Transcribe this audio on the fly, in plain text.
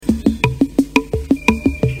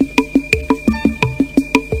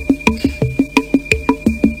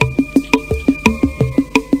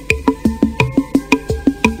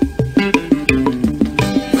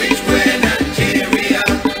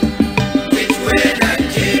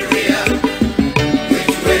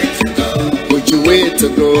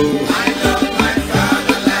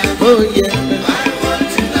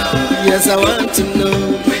I want to know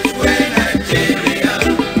which way Nigeria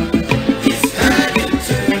is heading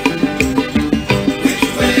to. Which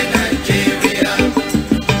way Nigeria?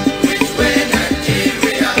 Which way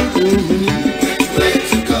Nigeria? Which way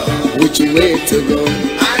to go? which way to go. I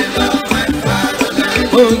love my fatherland.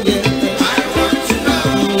 Oh yeah, I want to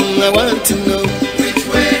know I want to know which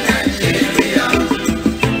way Nigeria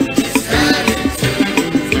is heading to.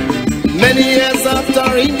 many years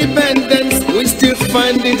after independence, we still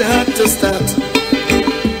find it hard to start.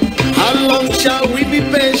 How long shall we be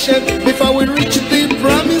patient before we reach the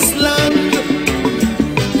promised land?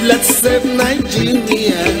 Let's save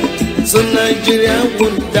Nigeria so Nigeria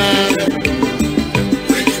won't die.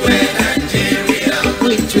 Which way Nigeria?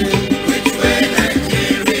 Which way? Which way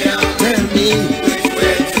Nigeria? Tell me. Which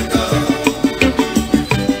way to go?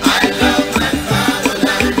 I love my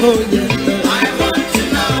fatherland. Oh yeah, I want to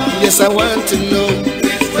know yes I want to know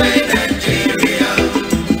which way Nigeria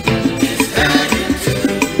is heading to.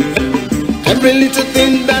 every little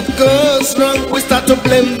thing that goes wrong. We start to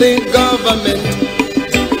blame the government.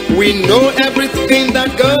 We know everything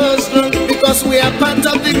that goes wrong because we are part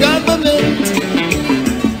of the government.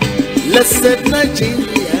 Let's save Nigeria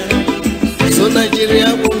so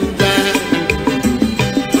Nigeria won't die.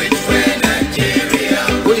 Which way Nigeria?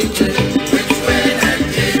 Which way? Which way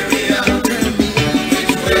Nigeria? Tell me.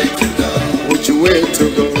 Which way to go? Which way to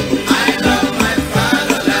go? I love my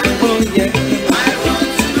fatherland. Oh yeah, I want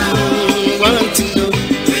to know want to know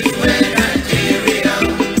which way Nigeria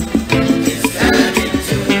is heading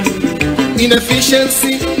to.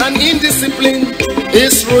 inefficiency and indiscipline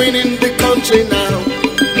is ruining the country now.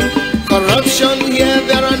 Corruption here,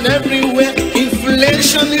 there, and everywhere.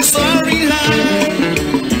 Inflation is soaring high.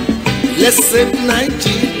 Let's save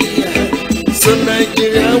Nigeria so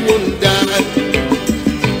Nigeria won't die.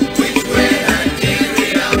 Which way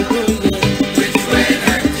Nigeria? Which way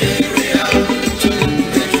Nigeria?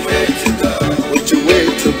 Which way to go? Which way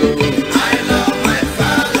to go? I love my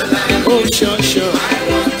fatherland. Oh, sure, sure. I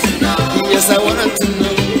want to know Yes, I want to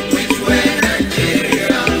know. which way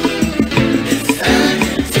Nigeria is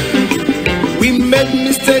heading to. We made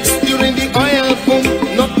mistakes during the oil boom,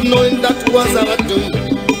 not knowing that was our doom.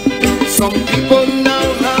 Some people now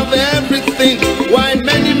have everything, while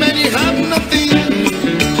many, many have nothing.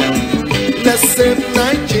 Let's save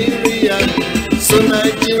Nigeria so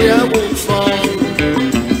Nigeria won't fall.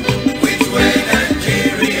 Which way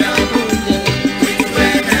Nigeria? Which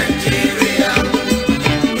way Nigeria?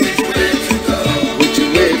 Which way to go? Which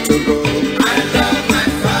way to go? I love my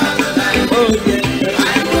fatherland. Oh yeah, I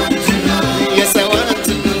want to know yes I want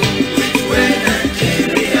to know. which way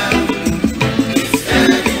Nigeria is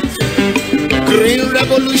heading to. Green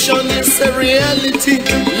revolution is a reality.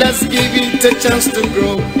 Let's give it a chance to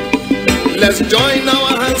grow. Let's join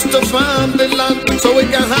our hands to farm the land so we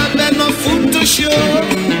can have enough food to show.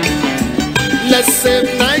 Let's save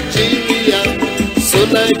Nigeria so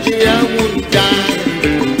Nigeria won't die.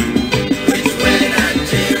 Which way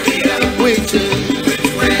Nigeria? Which way? Which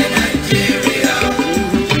way Nigeria?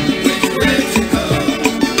 Which way to go?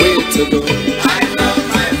 Way to go? I love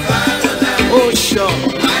my fatherland. Oh sure.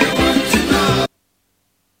 I want to know.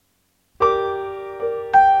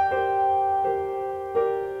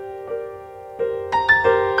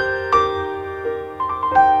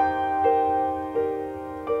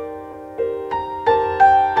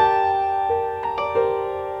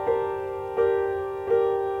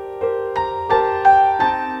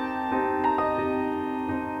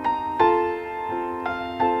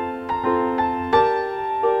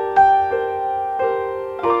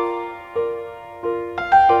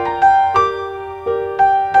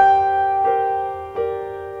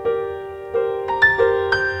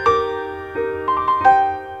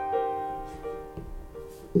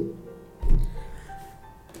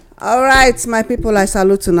 All right, my people, I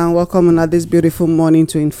salute you and welcome on this beautiful morning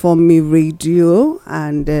to Inform Me Radio,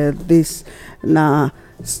 and this na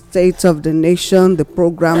State of the Nation, the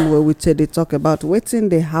program where we they talk about wetin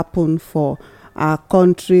dey happen for our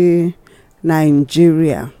country,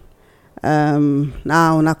 Nigeria.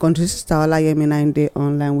 Now una country sister Olayemi na dey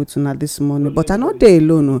online with una this morning, but I no dey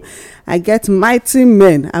alone. Oh. I get mighty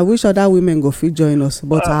men. I wish other women go fit join us,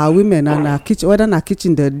 but our women and our kitchen, whether na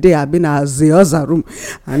kitchen the day I been as the other room,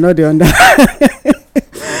 I know they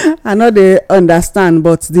I know they understand,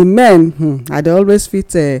 but the men, I dey always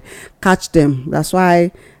fit catch them. That's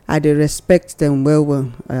why I dey respect them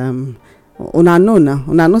well. Una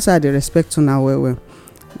know say I dey respect una well.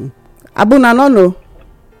 Abuna no know.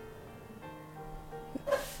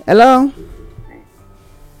 Hello.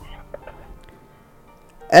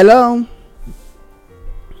 Hello.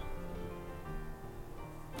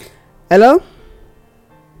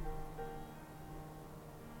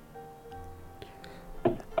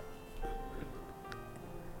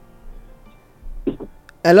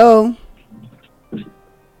 Hello.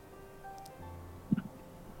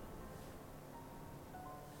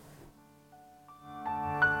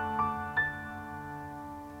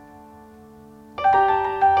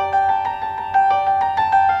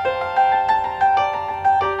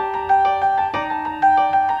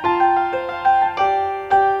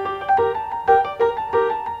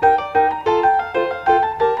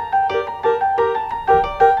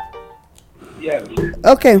 Yes.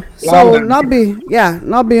 Okay, so not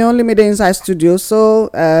be only me dey inside studio. So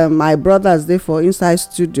my brothers dey for inside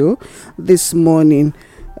studio this morning.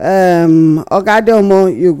 Oga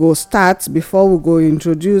Adeomo, you go start before we go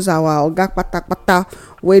introduce our oga kpatakpata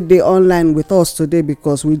wey dey online with us today,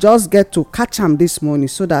 because we just get to catch am this morning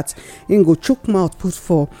so that him go chook mouth put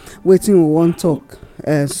for wetin we wan talk.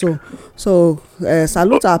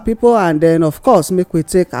 Salute our people, and then of course make we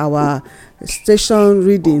take our station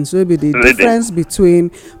readings wey be the difference between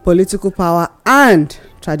political power and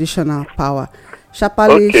traditional power.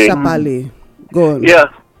 Sharparly, go on. Yeah,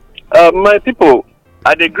 my people,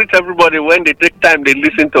 I dey greet everybody when they take time they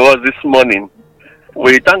listen to us this morning.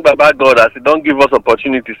 We thank Baba God as He don't give us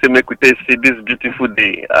opportunity say make we take see this beautiful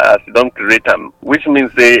day as He don't create them, which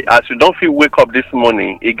means say as you don't feel wake up this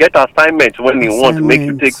morning, He get assignment when He want to make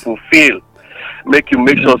you take fulfill, make you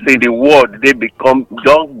make sure say the world they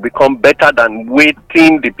don't become better than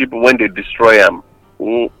waiting the people when they destroy them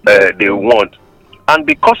they want. And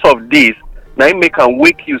because of this, now He make and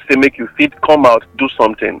wake you say make you fit come out do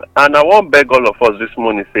something. And I want beg all of us this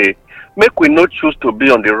morning say make we not choose to be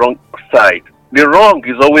on the wrong side. The wrong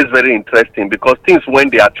is always very interesting because things when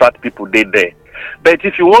they attract people they there. But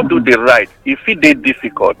if you want to do the right, if it they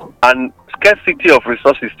difficult and scarcity of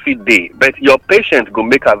resources fit day, but your patient go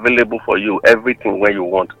make available for you everything when you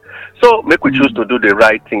want. So make we choose to do the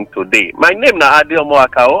right thing today. My name na Adeomo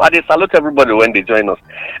Akao. I dey salute everybody when they join us.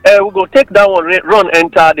 We go take that one run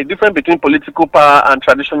enter the difference between political power and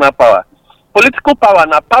traditional power. Political power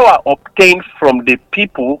na power obtained from the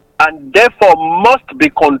people and therefore must be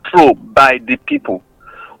controlled by the people.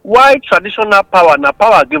 While traditional power na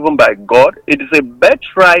power given by God, it is a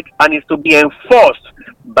birthright and is to be enforced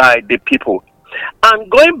by the people.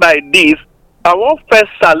 And going by this, I want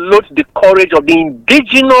first salute the courage of the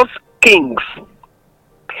indigenous kings.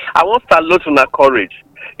 I want salute on their courage.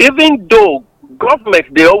 Even though government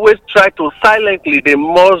they always try to silently they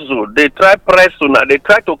muzzle, they try press una, they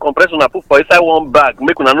try to compress una put for inside one bag,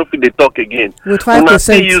 make una no fit they talk again. With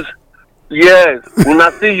 5%. Yes, una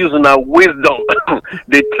still use una wisdom.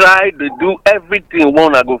 They try to do everything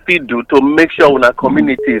one go fit do to make sure una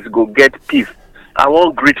communities go get peace. I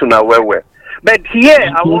won't greet una well. But here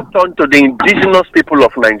I want turn to the indigenous people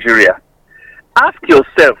of Nigeria. Ask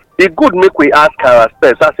yourself, it good make we ask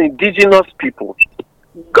ourselves as indigenous people.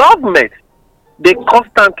 Government, they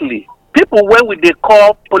constantly people when we they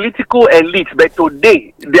call political elite, but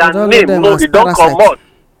today their name no, they don't come out.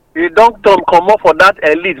 They don't come up for that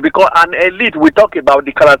elite because an elite we talk about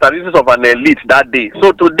the characteristics of an elite that day.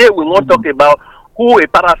 So today we won't talk about who a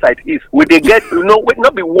parasite is. We they get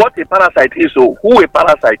not be what a parasite is or who a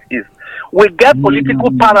parasite is. We get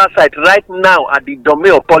political parasite right now at the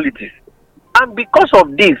domain of politics. And because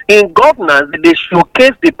of this, in governance, they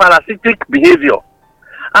showcase the parasitic behavior.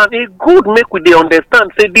 And it good make we they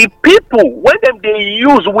understand, say the people, when them they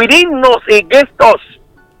use within us against us,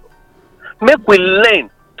 make we learn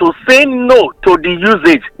to say no to the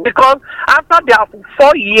usage. Because after their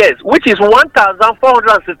 4 years, which is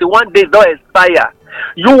 1,461 days don't expire,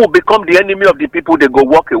 you will become the enemy of the people, they go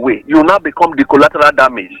walk away. You will now become the collateral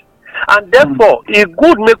damage. And therefore, it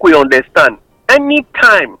good make we understand,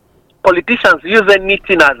 anytime politicians use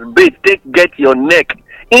anything as bait, take get your neck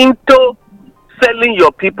into selling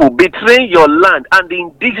your people, betraying your land and the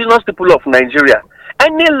indigenous people of Nigeria.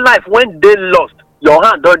 Any life when they lost, your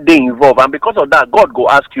hand don't they involve, and because of that, God go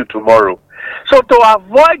ask you tomorrow. So to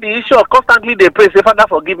avoid the issue of constantly they pray, say, Father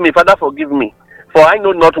forgive me, for I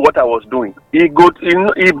know not what I was doing. It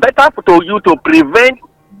better for you to prevent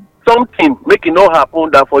something making no happen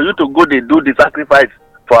than for you to go they do the sacrifice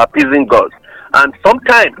for appeasing God. And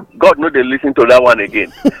sometimes God know they listen to that one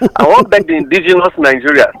again. I want beg the indigenous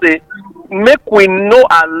Nigeria say, make we no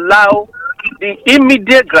allow the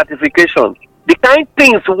immediate gratification, the kind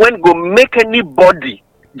things when go make anybody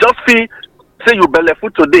just feel say you belly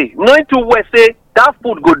food today, knowing to where say that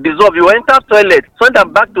food go dissolve, you enter toilet, send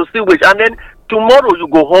them back to sewage, and then tomorrow you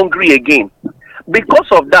go hungry again. Because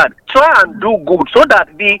of that, try and do good so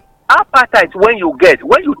that the appetite when you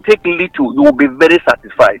take little, you will be very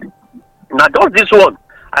satisfied. Now does this one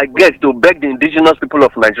I guess to beg the indigenous people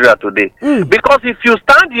of Nigeria today. Because if you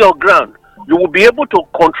stand your ground, you will be able to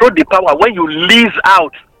control the power when you lease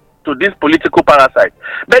out to these political parasites.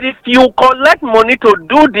 But if you collect money to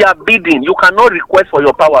do their bidding, you cannot request for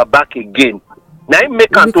your power back again. Now it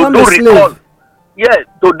make am to do recall. Yes,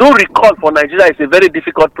 to do recall for Nigeria is a very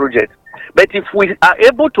difficult project. But if we are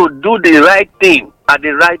able to do the right thing at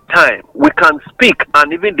the right time, we can speak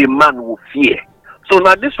and even the man will fear. So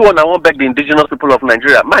now this one, I want to beg the indigenous people of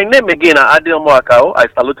Nigeria. My name again, Adeomo Akao. I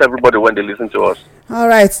salute everybody when they listen to us. All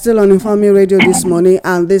right, still on Inform Me Radio this morning,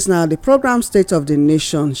 and this now the program State of the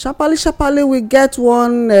Nation. Sharparly, we get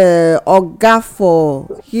one oga for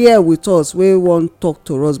here with us. We won't talk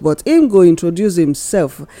to us, but him go introduce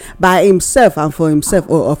himself by himself and for himself,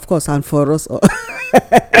 oh, of course, and for us. All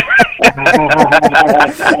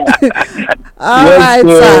right,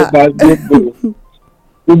 sir.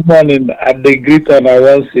 Good morning. At the greet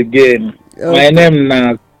once again. Okay. My name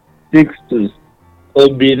is Sixtus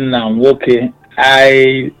Obin Namwoke.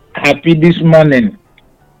 I happy this morning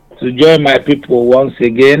to join my people once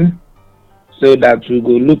again so that we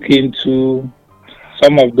go look into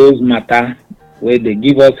some of those matter where they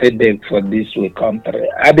give us headache for this country.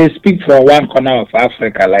 I dey speak from one corner of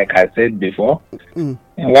Africa, like I said before, in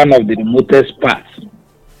one of the remotest parts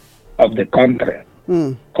of the country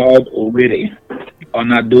called Owerri.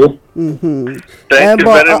 Onado. Thank you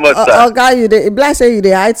very much, sir. Oga, you dey like say you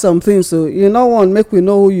dey hide something, so you no want make we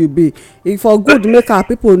know who you be. If for good, make our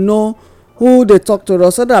people know who they talk to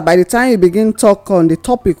us, so that by the time you begin talk on the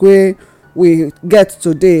topic where we get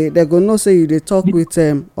today, they go know say you dey talk with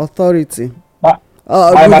authority.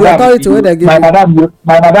 Authority where they give my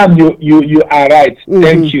madam, you are right.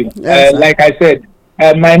 Thank you. Yes, like I said,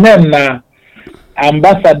 my name now.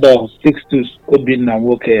 Ambassador Sixtus Obin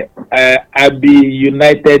Namwoke. I be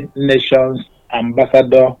United Nations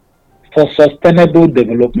Ambassador for Sustainable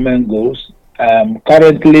Development Goals.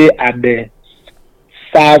 Currently, I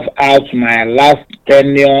serve out my last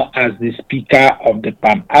tenure as the Speaker of the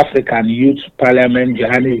Pan-African Youth Parliament,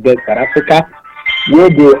 Johannesburg, South Africa, where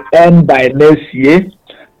they end by next year.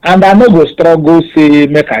 And I no go struggle say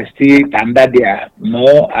make I stay under there.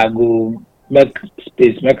 No, I go make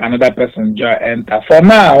space, make another person join enter. For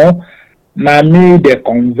now, me they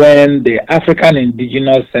convene the African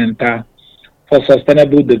Indigenous Center for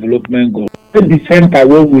Sustainable Development Goals. The center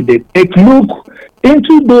where we take look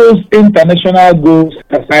into those international goals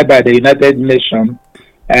set by the United Nations,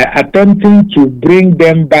 attempting to bring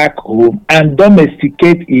them back home and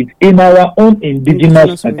domesticate it in our own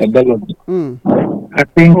indigenous methodology. I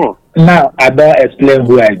think now I don't explain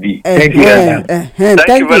who I be. Thank you.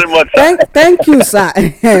 Thank you very much. Thank you, sir.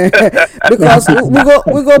 Because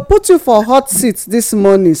we go put you for hot seats this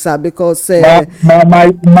morning, sir. Because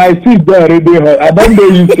my seat there already hot. I don't go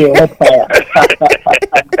use the hot fire.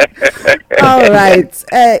 All right.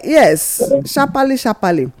 Yes.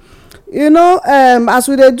 Sharparly. You know, as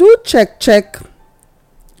we dey do check,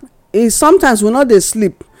 is sometimes we no dey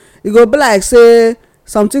sleep. You go be like say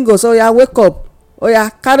something goes. Oh yeah, wake up. Oh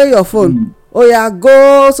yeah, carry your phone. Oh yeah,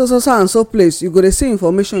 go so and so place. You go to see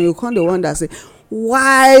information. You come the one that say,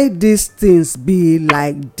 why these things be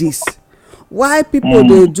like this? Why people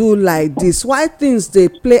they do like this? Why things they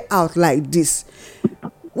play out like this?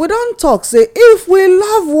 We don't talk say if we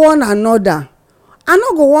love one another, I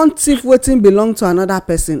no go want thief wetin belong to another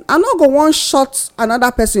person. I no go want shut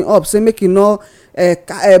another person up say make you no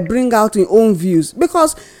bring out your own views,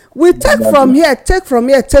 because we take from here, and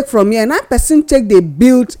that person take dey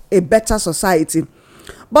build a better society.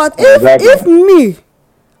 But if me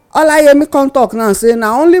Olayemi come talk now say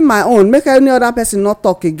na only my own, make any other person not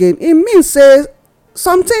talk again, it mean say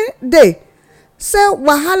something dey, say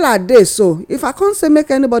wahala dey. So if I can't say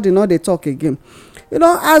make anybody not dey talk again, you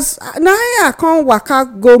know, as now I can't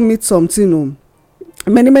waka go meet something.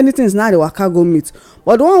 Many things now dey waka go meet,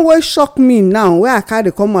 but the one wey shock me now, where I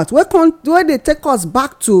carry come out, where they take us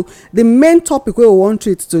back to the main topic wey we wan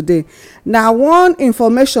treat today. Now one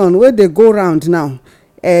information where they go round now,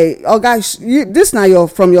 guys, this now you're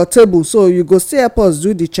from your table, so you go still help us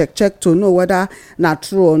do the check to know whether na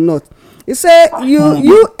true or not. It say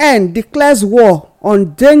UN declares war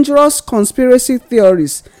on dangerous conspiracy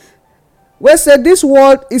theories. Wey say this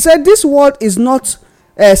world is not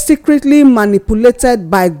secretly manipulated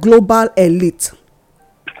by global elite.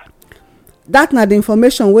 That na the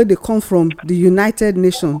information wey dey come from the United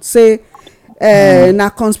Nations. Say na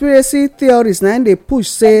conspiracy theories na dey push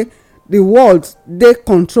say the world dey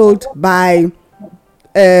controlled by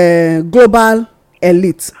global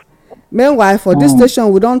elite. Meanwhile, for this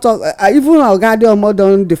station we don talk, even Oga Adeomo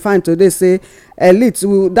don define today say elite,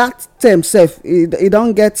 that term sef e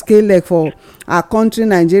don get scale leg for our country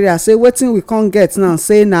Nigeria. Say wetin we can't get now,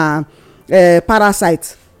 say na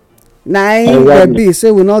parasite. na im be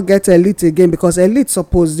say we not get elite again, because elite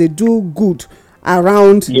suppose dey do good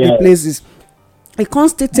around the places. E come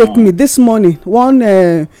still take me this morning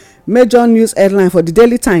one major news headline for the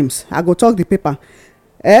Daily Times. I go talk the paper.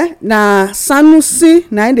 Na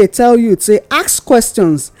Sanusi na im dey tell you say ask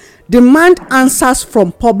questions, demand answers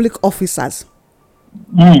from public officers.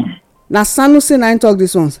 Na Sanusi na im talk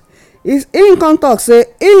this ones. Im come talk say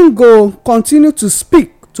im go continue to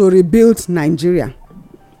speak to rebuild Nigeria.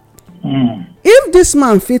 If this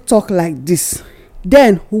man fit talk like this,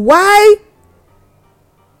 then why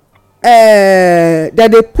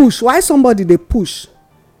dem dey push, why somebody dey push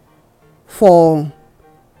for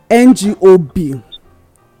NGO bill?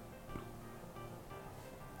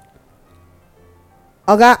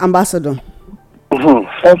 Oga Ambassador,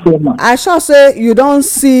 I sure say you don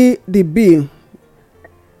see the bill.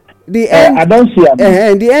 I don see am.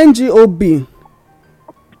 The NGO bill.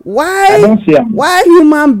 Why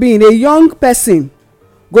human being, a young person,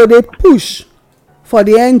 go dey push for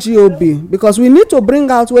the NGO bill? Because we need to bring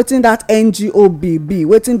out wetin that NGO bill be,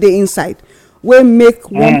 wetin dey inside, wey make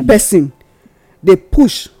one person dey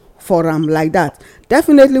push for am like that.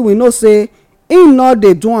 Definitely we know say im no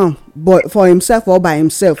dey do am for himself or by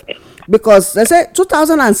himself, because they say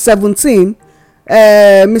 2017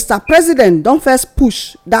 Mr. President don first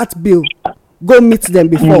push that bill go meet them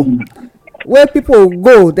before, where people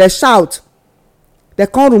go, they shout, they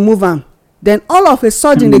can't remove am, then all of a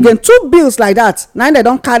sudden again 2 bills like that now they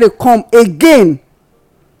don't carry come again.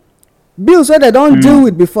 Bills wey they don deal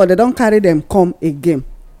with before, they don carry them come again.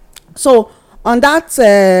 So on that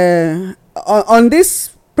on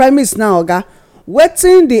this premise now, oga,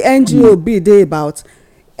 wetin the NGO be dey about,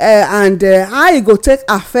 and how e go take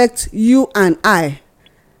affect you and I,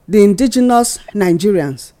 the indigenous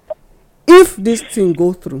Nigerians, if this thing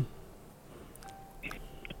go through?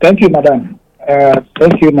 Thank you, madam.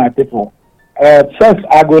 Thank you, my people. First,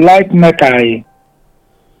 I would like make I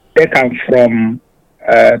take am from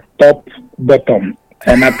top bottom,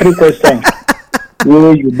 and 3 questions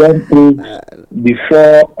wey you don put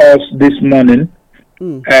before us this morning.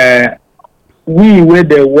 We wey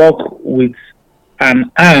dey work with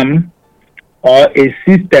an arm or a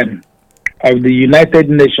system of the United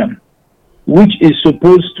Nations, which is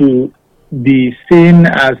supposed to be seen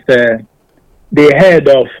as the head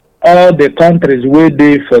of all the countries wey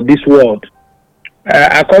dey for this world.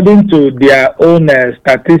 According to their own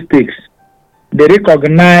statistics, the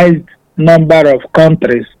recognized number of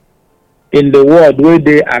countries in the world wey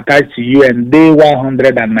dey attached to UN dey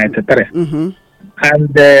 193.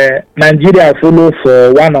 And Nigeria follow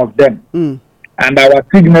for one of them. And our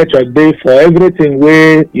signature dey for everything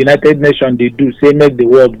wey United Nations dey do, say make the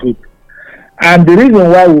world good. And the reason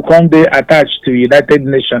why we come dey attached to United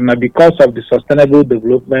Nations na because of the Sustainable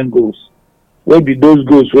Development Goals, wey be those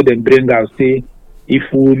goals wey dem bring out. Say if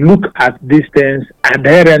we look at these things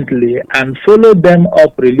adherently and follow them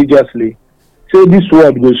up religiously, say this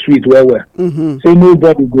world go sweet well. Say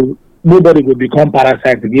nobody go become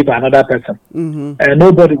parasite to give another person, and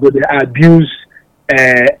nobody go dey abuse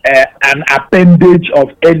an appendage of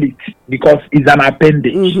elite, because it's an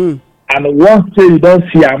appendage. And once say you don't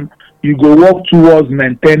see them, you go work towards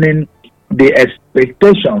maintaining the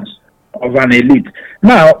expectations of an elite.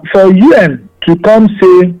 Now, for UN to come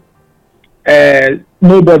say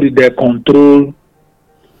nobody they control,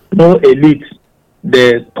 no elite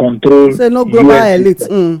they control. Say no global UN elite.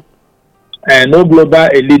 No global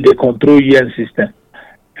elite they control UN system.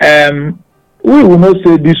 We will not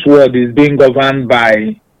say this world is being governed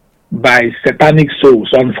by satanic souls,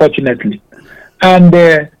 unfortunately. And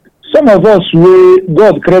some of us,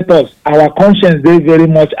 God created us, our conscience is very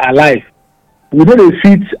much alive. We don't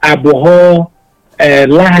fit abhor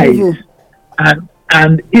lies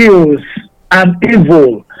and ills and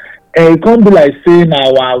evil. It can't be like saying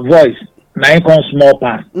our voice, now it comes small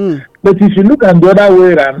pass. But if you look at the other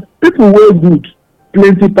way around, people were good,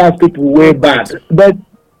 plenty past people were bad. But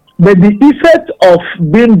the effect of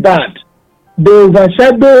being bad, they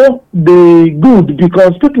overshadow the good,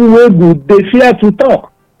 because people were good, they fear to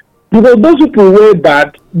talk. Because those people were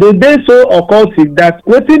bad, they so occultic that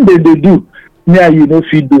wetin they do, near you no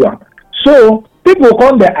fit do am. So people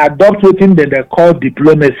come they adopt wetin they call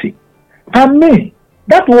diplomacy. And me,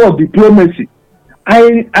 that word diplomacy,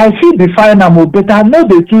 I feel define am, but I know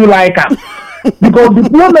they too like am. Because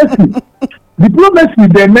diplomacy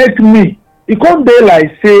they make me. It can't be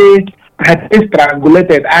like say I dey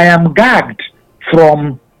strangulated. I am gagged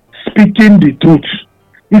from speaking the truth.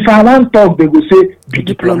 If I want talk, they will say, be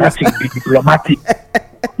diplomatic, be diplomatic.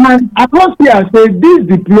 And I don't see and say, these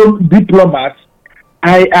diplomats,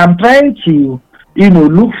 I am trying to,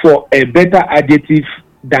 look for a better adjective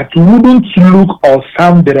that wouldn't look or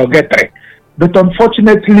sound derogatory. But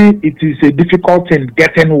unfortunately, it is a difficult thing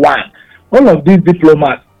getting one. All of these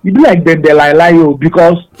diplomats, it be like them they lie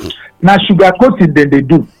because now sugarcoating then they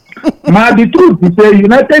do. Now the truth is the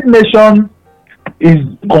United Nations is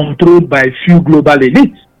controlled by few global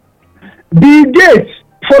elites. The Gates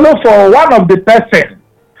follow for one of the person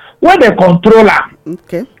when the controller.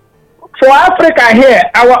 Okay. For Africa here,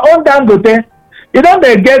 our own Dangote, you know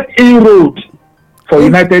they get inroad for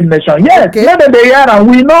United Nations. Yes, okay. More than they hear and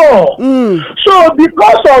we know. So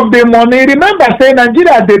because of the money, remember say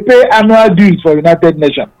Nigeria they pay annual dues for United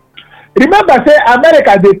Nations. Remember say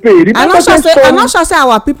America they pay. Remember I'm not sure say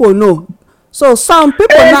our people know. So some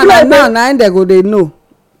people now they go they know.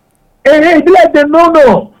 Like they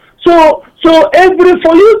no. So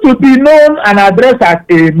for you to be known and addressed as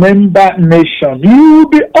a member nation, you will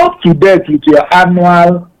be up to date with your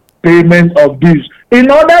annual payment of dues in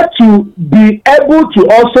order to be able to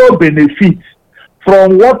also benefit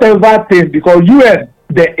from whatever thing, because UN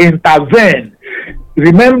they intervene.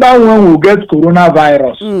 Remember when we get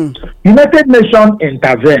coronavirus, United Nations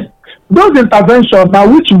intervene. Those interventions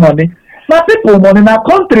now which money? Now people money, now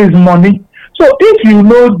countries money. So if you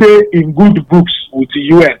know they in good books with the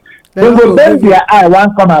UN, they will bend their eye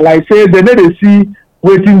one corner like say they need to see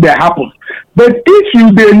waiting they happen. But if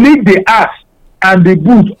you they leak the ass and the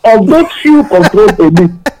boot of those few control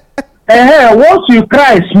elite, once you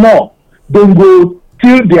cry small, then go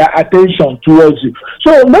tilt their attention towards you.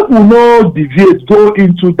 So make we no deviate go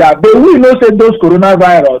into that. But we know say those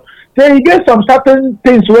coronavirus, say you get some certain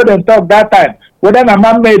things where they talk that time, whether na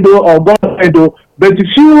man-made or God-made, but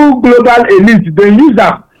few global elites they use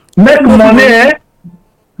them make money.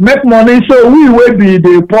 Make money, so we will be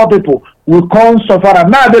the poor people. We can't suffer.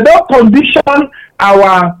 Now they don't condition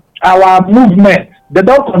our movement. They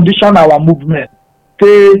don't condition our movement.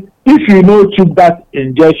 Say if you know took that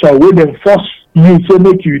injection, we then force you to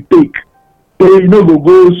make you take. So you know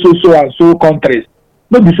go so and so countries.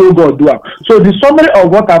 Not be so God do it. So the summary of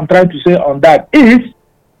what I'm trying to say on that is,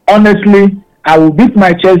 honestly, I will beat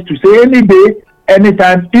my chest to say any day,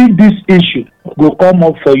 anytime, if this issue will come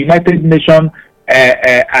up for United Nations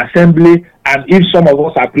assembly, and if some of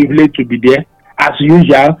us are privileged to be there, as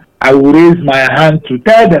usual, I will raise my hand to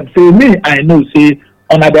tell them, say me, I know, say,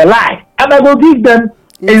 on the lie. And I will give them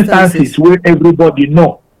instances where everybody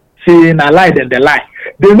know, say, in a lie, then they lie.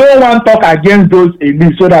 They no one talk against those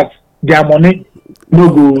elites so that their money no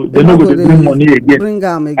go, they no go to bring money again. Bring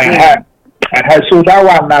them again. So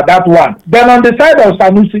that one. Then on the side of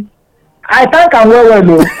Sanusi, I thank and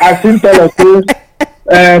well, as him tell us,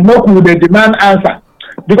 no could the demand answer.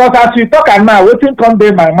 Because as we talk and now, waiting come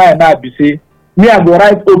in my mind now be say, me I go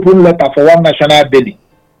write open letter for one national daily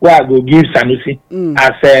where I go give Sanusi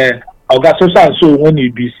as Oga so when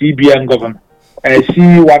you be CBN governor.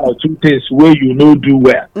 See one or two things where you know do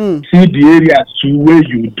well. See the areas too where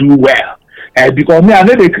you do well. Because me I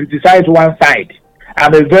know they criticize one side.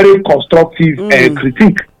 I'm a very constructive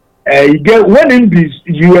critique. You get when in this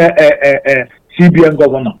you CBN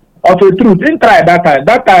governor. Of a truth, in try that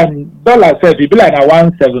time dollar said it be like a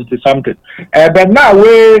 170 something. But now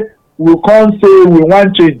we can't say we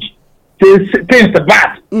want change. Say things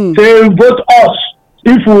bad. Say vote us.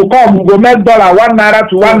 If we come, we go make dollar 1 naira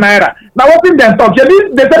to 1 naira. Now what in them talk? They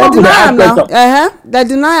deny them. They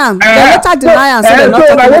deny them. They later deny them.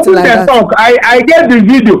 So now what in them talk? I get the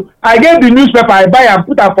video. I get the newspaper. I buy and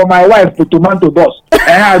put up for my wife to tomato boss.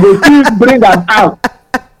 I go still bring them out.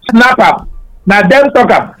 Snap up. Now them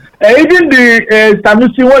talk up. Even the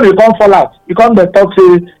Sanusi when they come fall out, you come the talk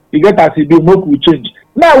say you get as it be make we change.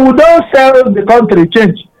 Now we don't sell the country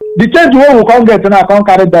change. The change where we can't get now can't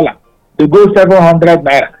carry dollar. They go 700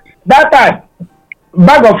 naira. That time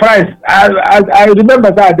bag of rice, I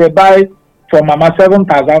remember that they buy for Mama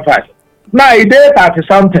 7,500. Now it is 30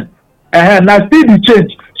 something. Now still the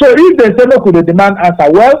change. So if they say no could the demand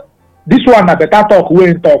answer, well, this one a better talk we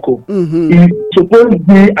ain't talk. It's supposed to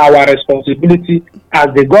be our responsibility as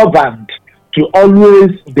the governed to always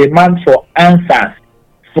demand for answers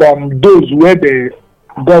from those where they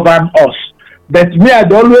govern us. But me I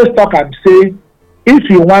always talk and say, if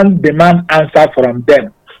you want demand answer from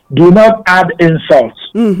them, do not add insults.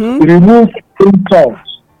 Remove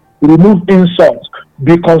insults.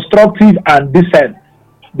 Be constructive and decent.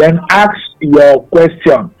 Then ask your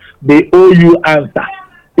question. They owe you answer.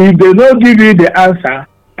 If they don't give you the answer,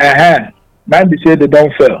 man, they say they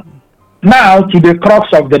don't fail. Now to the crux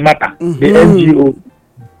of the matter, the NGO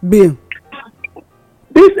bill.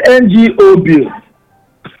 This NGO bill,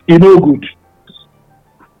 is no good.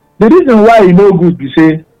 The reason why it's no good is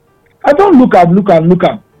say, I don't look at.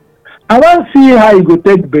 I want to see how you go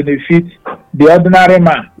take benefit the ordinary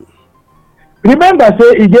man. Remember,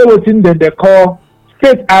 say, e get wetin dem dey call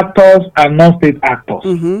state actors and non-state actors.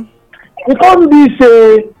 Because be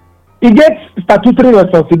say e get statutory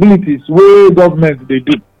responsibilities wey government dey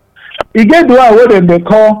do. E get the one wey dem dey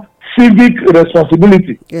call civic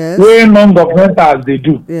responsibility, wey non-governmentals dey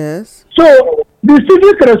do. Yes. So the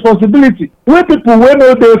civic responsibility wey people wey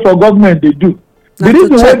no dey for government dey do, the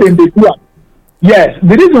reason why dem dey do am, yes,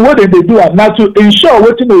 the reason why dem dey do am na to ensure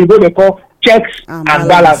wetin oyibo dey call checks and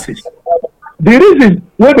balances. The reason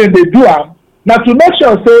why dem dey do am na to make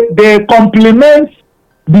sure say they complement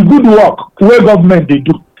the good work wey government dey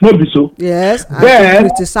do. No be so? Yes. Then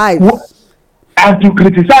and to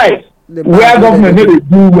criticize where government no dey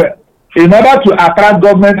do well in order to attract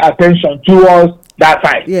government attention towards that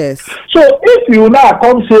side. Yes. So if you now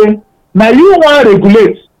come say na you wan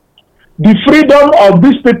regulate the freedom of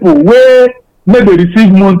these people wey no dey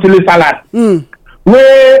receive monthly salary,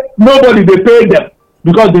 wey nobody dey pay them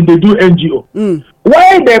because dem dey do NGO.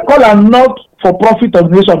 Why they call am not for profit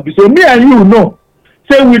organization be say me and you know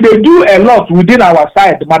say we dey do a lot within our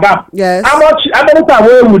side, madam. Yes. How many times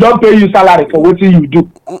wey we don pay you salary for wetin you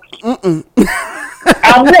do?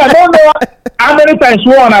 And me, I don't know how many times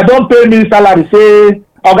one I don pay me salary say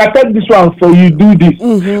oga take this one for you do this.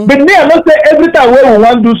 But me I know say every time wey we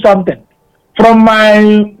wan do something from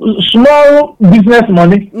my small business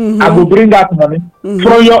money, I go bring out money.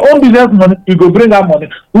 From your own business money, you go bring out money.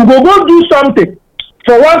 We go do something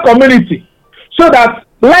for one community so that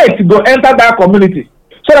light go enter that community,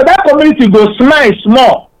 so that that community go smile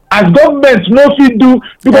small as government no fit do,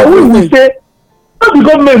 because we will say no be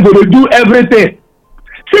government go dey do everything.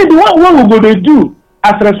 See, the one wey we go dey do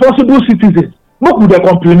as responsible citizens, make we dey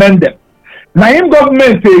compliment them. Na im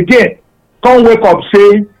government again come wake up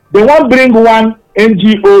say they wan bring one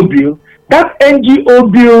NGO bill. That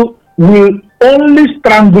NGO bill will only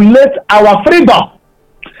strangulate our freedom.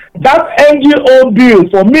 That NGO bill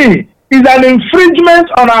for me is an infringement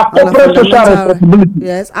on our corporate social responsibility.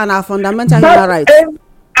 Yes, and our fundamental human rights.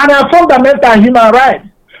 And our fundamental human rights.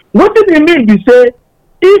 What did it mean? Be say,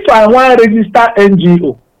 if I want to register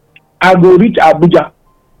NGO, I go reach Abuja.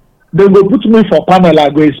 They go put me for panel, I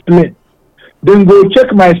go explain. Then go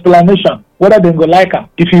check my explanation, whether they go like them,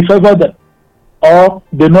 if you favor them, or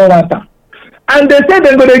they no want them. And they say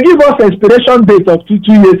they're going to give us expiration date of 2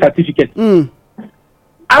 years certificate.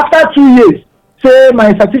 After 2 years, say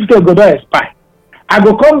my certificate go don expire, I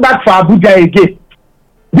go come back for Abuja again.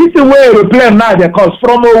 This is where aeroplane now dey cost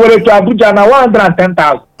from Owerri to Abuja na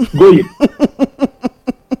 110,000 going.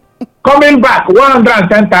 Coming back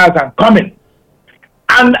 110,000 coming.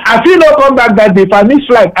 And I feel no come back that day. If I miss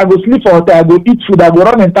flight, I go sleep for hotel, I go eat food, I go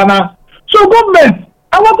run internal. So government,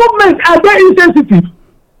 our government are very insensitive.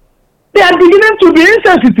 They are beginning to be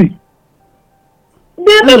insensitive.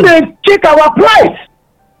 They need to check our price.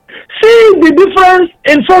 See the difference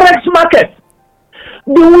in forex market.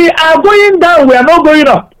 We are going down, we are not going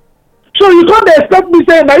up. So you can't expect me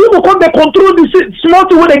saying that you can't control this small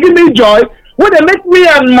thing when they give me joy, when they make me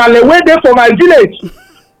and Male way there for my village.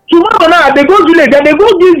 Tomorrow now they go village and they go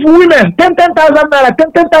give women 10,000 naira,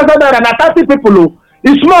 10,000 naira, and 30 people.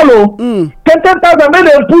 It's small, 10,000 when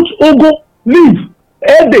they put ugu, leaf,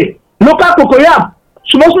 ede, local cocoyam,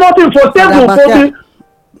 small thing for table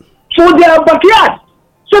for their backyard.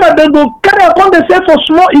 So that they go carry upon themselves for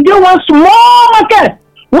small, you get one small market.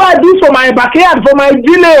 What I do for my backyard, for my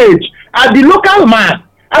village, as the local man,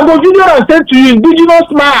 I go video and send to you, indigenous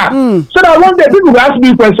man. So that one day people will ask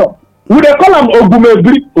me a question. We they call them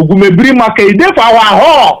Ogumebri market, they for our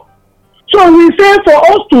hall. So we say for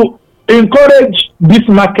us to encourage this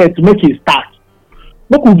market to make it start.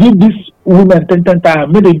 We could give these women 10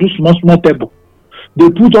 times, make they do small table. They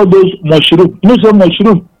put all those mushroom, you know some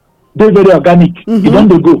mushroom. They're very organic. You don't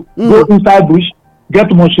go inside bush, get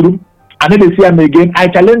mushroom, and then they see them again. I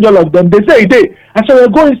challenge all of them. They say they. I say, well,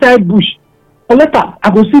 go inside bush. Or later, I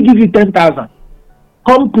go still give you 10,000.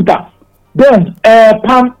 Come put up. Then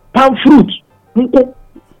palm fruit.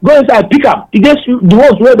 Go inside, pick up. You get the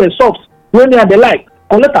ones where they soft, when they are the like.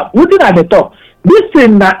 Collect up. Within at the top. This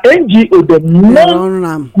thing na NGO, the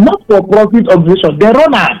not for profit organization. They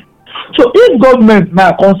run am. So if government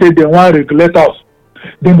now come say they want regulate us,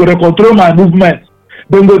 then go control my movement.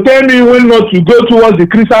 Then go tell me when not to go towards the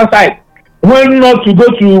Christian side, when not to go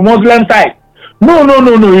to Muslim side. No,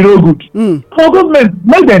 you know good. For government,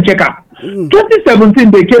 make them check out. 2017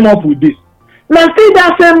 they came up with this. Now see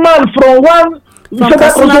that same man from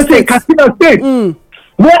Katsina State,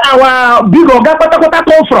 where our big Oga Kota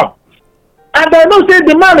come from. And I know say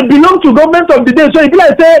the man belong to government of the day. So if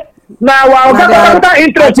like say now our Oga Kota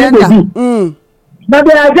interest in they do. Now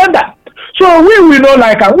the agenda. So we no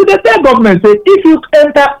like am. We dey tell government say if you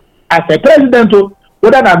enter as a president o,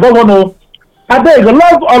 whether na governor, abeg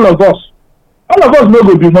love all of us. All of us no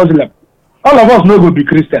go be Muslim. All of us no go be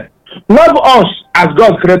Christian. Love us as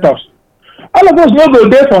God create us. All of us no go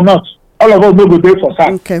dey for north. All of us no go dey for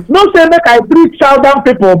south. Okay. No say make I treat southern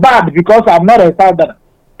people bad because I'm not a southerner.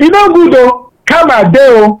 E no good o. Kama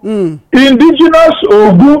dey o. Indigenous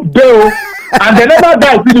Ogun dey o. And they never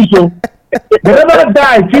die finish o. They never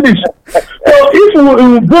die finish. So if we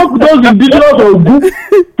invoke those indigenous Ogun,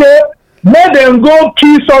 say make them go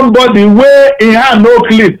kill somebody wey im hand no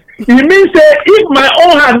clean. E mean say if my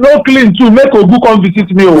own hand no clean too, make Ogun come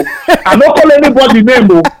visit me o. I no call anybody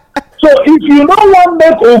name o. So if you no wan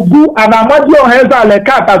make Ogun and Amadi Oheza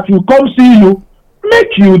Lekat as you come see you,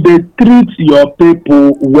 make you dey treat your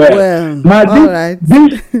people well. Now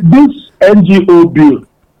this NGO bill,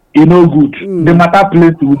 e no good. The matter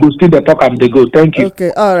plenty, we go still dey talk am dey go. Thank you.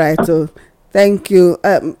 Okay, all right. So thank you.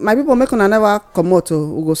 My people, make una never comot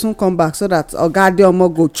o. We go soon come back so that Oga Adeomo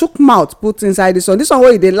go chook mouth put inside this one. This one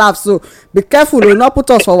wey you dey laugh, so be careful o, not put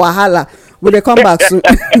us for wahala. We dey come back soon.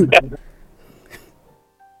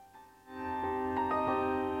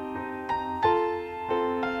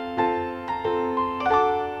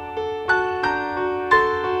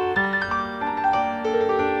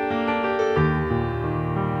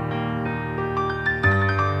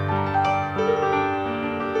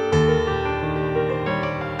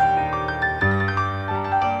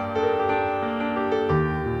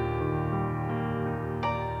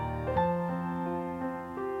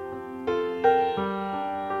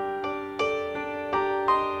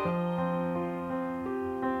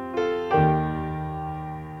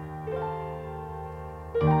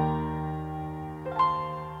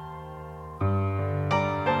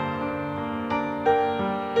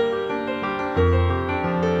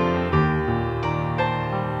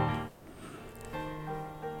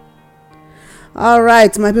 All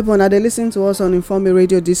right, my people, now they listen to us on Informe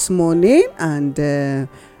Radio this morning, and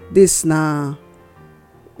this now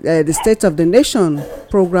the State of the Nation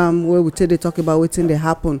program where we today talk about wetin dey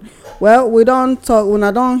happen. Well, we don't talk, when I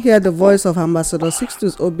don't hear the voice of Ambassador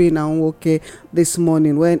Sixtus Obi Nwoke this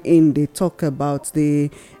morning when in they talk about the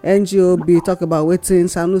NGOB, talk about wetin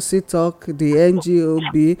Sanusi talk, the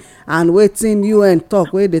NGOB, and wetin UN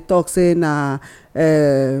talk, where they talk say na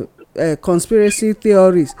conspiracy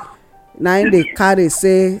theories. Now they carry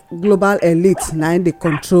say global elite, now they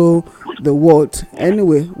control the world.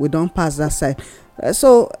 Anyway, we don't pass that side.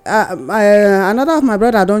 So another of my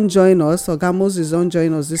brother don't join us. Oga Moses don't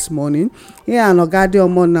join us this morning. Here and Oga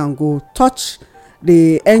Adeomo now go touch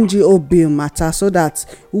the NGO bill matter so that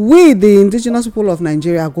we, the indigenous people of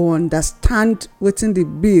Nigeria, go understand wetin the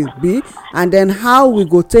bill be, and then how we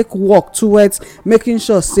go take work towards making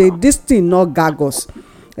sure say this thing not gag us.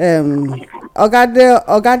 Oga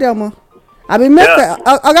Adeomo, I mean,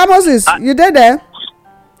 Oga Moses, you did there?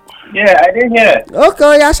 Yeah, I did hear.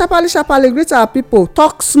 Okay, yeah, sharply greet our people.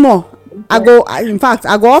 Talk small. In fact,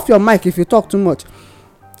 I go off your mic if you talk too much.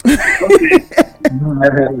 Okay.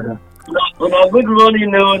 Well, good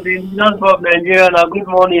morning, the Indigenous of Nigeria. Good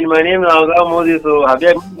morning. My name is Oga Moses. So, I have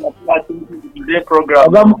today's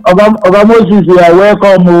program. Oga Moses, you are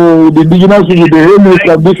welcome. The indigenous people, the whole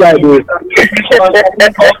from this side.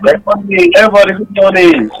 Everybody, good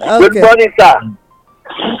morning. Okay. Good morning, sir.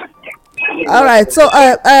 All right. So,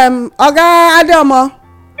 Oga Adeomo,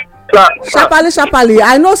 sharply.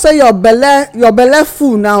 I know say your belly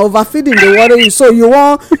full now, overfeeding the worry you. So you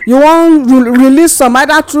want release some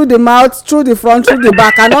either through the mouth, through the front, through the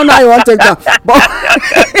back. I don't know how you want to take them, but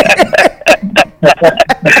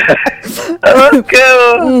okay.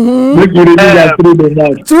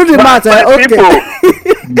 Through the mouth. Okay.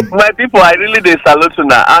 My people, I really dey salute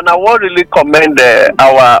now, and I want really commend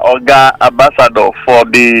our Oga Ambassador for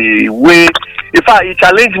the way. In fact, he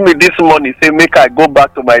challenged me this morning, say make I go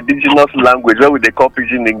back to my indigenous language where we dey call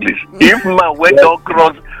pidgin English. If man went down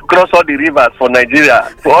cross all the rivers for Nigeria,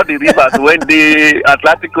 for all the rivers when the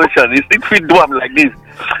Atlantic Ocean, he still fit do am like this.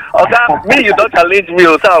 Oga, me you don't challenge me,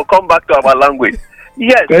 so I'll come back to our language.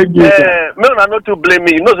 Yes, me una no too blame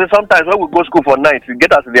me. You know, say sometimes when we go school for night, we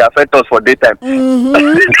get as they affect us for daytime.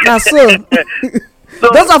 That's so. So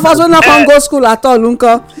those of us who not come go school at all,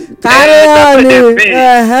 Uncle.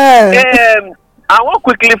 I want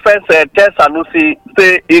quickly first tell Sanusi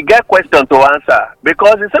say he get question to answer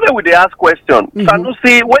because he said we dey ask question.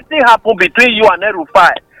 Sanusi, wetin happen between you and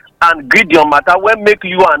El-Rufai and Gideon matter when make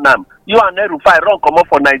you and El-Rufai run comot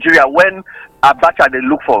for Nigeria when Abacha dey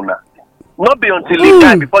look for una? Not be until he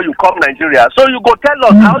die before you come Nigeria. So you go tell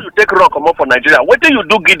us how you take run comot for Nigeria. Wetin you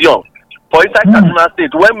do Gideon for inside Kaduna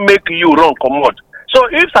State when make you run comot? So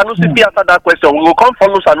if Sanusi answer that question, we will come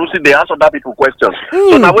follow Sanusi. They answer other people questions.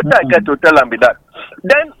 So now what I get to tell them be that.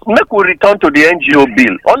 Then make we return to the NGO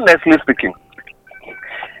bill. Honestly speaking,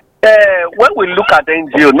 when we look at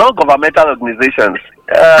NGO, non-governmental organizations,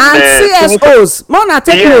 and CSOs, more na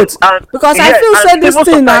take note, because I feel say this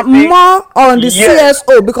thing na more on the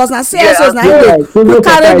CSO, because na CSOs na they quick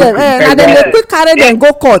carry them, and then they quick carry them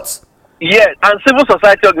go court. Yes, and civil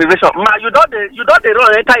society organization. Ma, you don't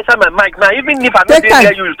run enter inside my mic now. Even if I don't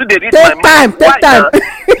hear you, still they read my mic. Take time.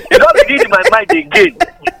 You don't read my mic again.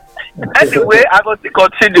 Anyway, I will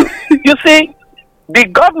continue. You see, the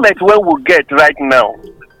government where we get right now,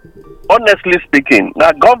 honestly speaking,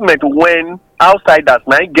 now government when outsiders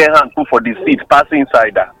now get hand put for the seat pass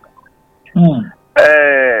insider.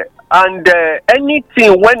 And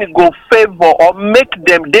anything when it go favor or make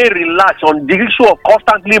them they relax on the issue of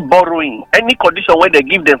constantly borrowing, any condition where they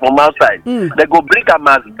give them from outside, they go bring them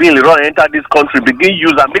as bill, run enter this country, begin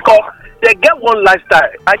use them because they get one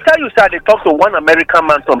lifestyle. I tell you, sir, they talked to one American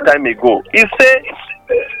man some time ago. He say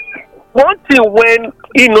one thing when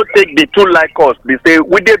he not take the two like us, they say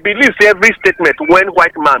we they believe say every statement when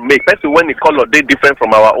white man make, especially when the color they different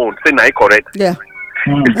from our own. Say na correct. Yeah.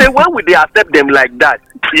 He say when we they accept them like that,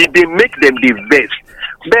 they make them the best.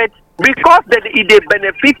 But because if they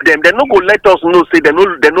benefit them, they no go let us know say they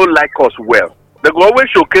no like us well. They go always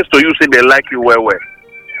showcase to you say they like you well.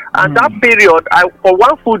 And that period, for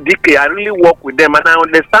one full decade, I really work with them and I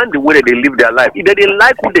understand the way that they live their life. They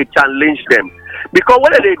like who they challenge them. Because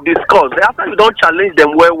when they discuss, after you don't challenge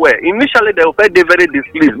them well, initially they will feel they very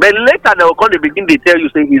displeased. But later they will come to begin to tell you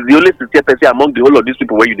say he's the only sincere person among the whole of these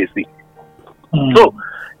people where you they see. So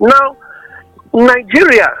now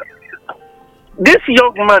Nigeria, this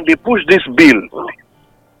young man they push this bill.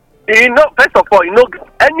 First of all,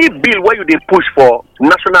 any bill where you they push for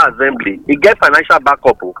National Assembly, it gets financial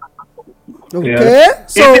backup. Okay.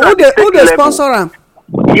 So who they sponsor them?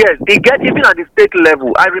 Yes, it gets even at the state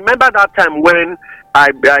level. I remember that time when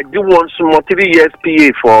I do one small 3 years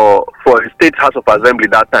PA for the State House of Assembly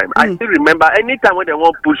that time. I still remember anytime when they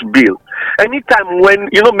want push bill, anytime when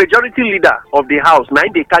majority leader of the house now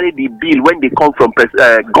they carry the bill when they come from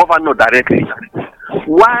governor directly.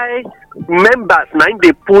 Why members now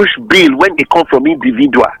they push bill when they come from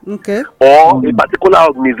individual or a particular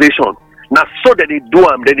organization? Now, so that they do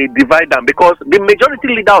them, then they divide them because the majority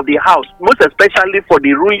leader of the house, most especially for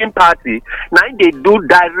the ruling party, now they do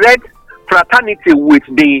direct fraternity with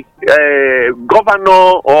the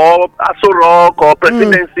governor or Aso or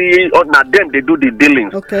presidency, or now them they do the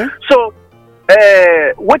dealings. Okay. So,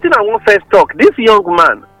 what I want first talk, this young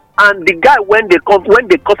man and the guy when they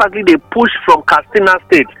constantly they push from Katsina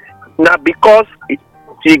State, now because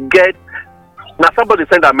he get now somebody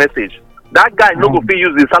send a message. That guy no go fit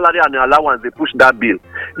use the salary and the allowance they push that bill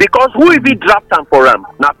because who if he draft them for him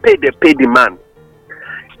now pay the man.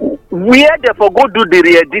 Where they for go do the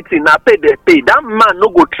re-editing now pay that man no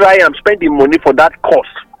go try and spend the money for that cost.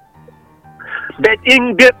 But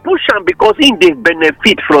in the push him because in they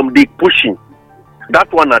benefit from the pushing.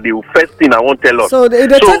 That one are the first thing I want to tell us. So they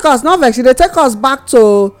take us not vex. They take us back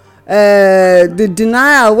to the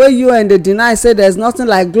denial where you and the deny say there's nothing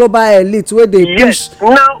like global elite where they push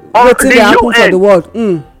now wetin dey happen for the world.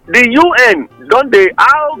 The UN don't they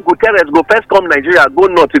how Guterres go first come Nigeria go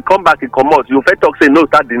north he come back he come out you first talk say no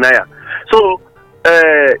start denial. So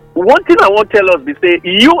one thing I want to tell us be say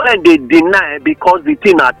UN they deny because the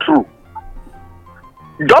thing are true.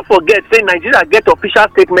 Don't forget say Nigeria get official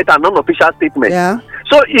statement and non-official statement. Yeah.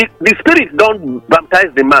 So the spirit don't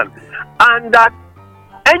baptize the man and that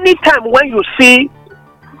anytime when you see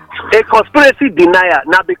a conspiracy denier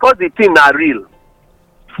now because the thing are real.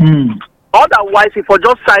 Otherwise if you're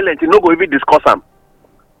just silent you no go even discuss them.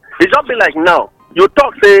 It just be like now you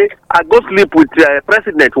talk say I go sleep with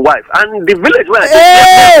president wife and the village where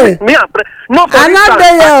I me and no for I'm not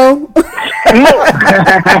there. No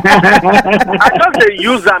I just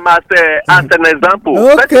use them as an example.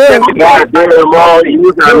 Okay. Use another one.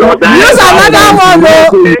 Use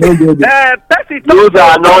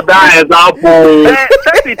another example.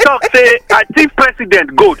 Person talk say I think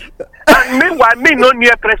president good and meanwhile me no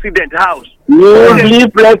near president house. You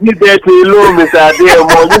leave president alone, Mr.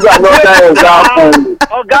 Ademo. Use another example.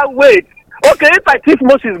 God, wait. Okay, if I think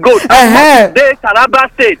Moses goes, they Taraba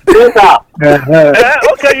State.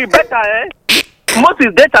 Okay, you better,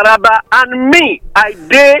 Moses de Taraba and me, I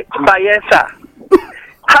de Bayelsa.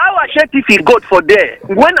 How I check if he got for there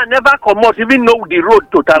when I never come out, even know the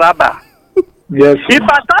road to Taraba. Yes. If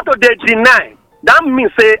I start to deny, that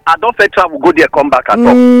means say I don't fit travel go there come back at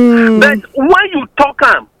all. But when you talk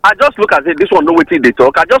I just look at it. This one no waiting they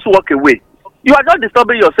talk. I just walk away. You are just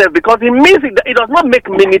disturbing yourself because it means it does not make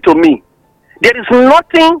meaning to me. There is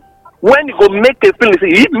nothing when you go make a film,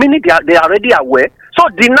 meaning they are already aware. So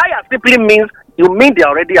denial simply means you mean they are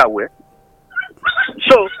already aware.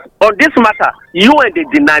 So on this matter, you and they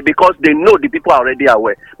deny because they know the people are already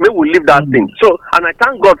aware. Maybe we leave that thing. So, and I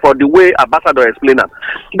thank God for the way Ambassador explained that.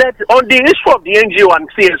 But on the issue of the NGO and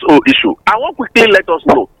CSO issue, I want quickly let us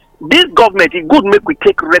know. This government, it good make we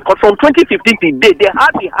take record from 2015 to date. They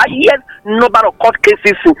had the highest number of court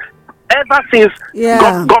cases ever since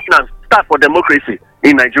governance start for democracy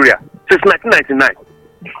in Nigeria since 1999.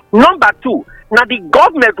 Number two, now the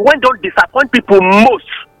government when don't disappoint people most.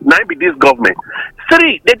 Now be this government.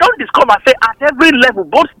 3, they don't discover say at every level,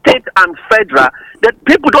 both state and federal, that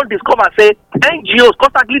people don't discover say NGOs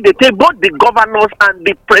constantly they take both the governors and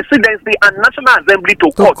the presidency and national assembly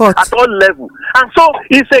to court at all levels. And so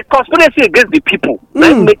it's a conspiracy against the people.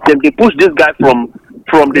 Let's make them they push this guy from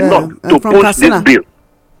the north to push Katsina. This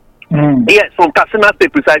bill. Yes, from Katsina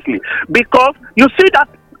State precisely. Because you see that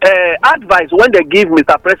advice when they give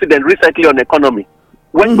Mr. President recently on economy.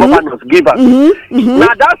 When governors give us.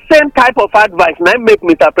 Now that same type of advice now make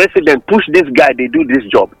Mr. President push this guy, they do this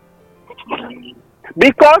job.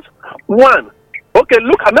 Because one, okay,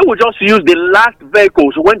 look, I mean we just use the last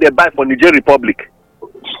vehicles when they buy for Niger Republic.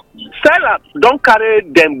 Sellers don't carry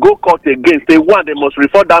them go court against. They want, they must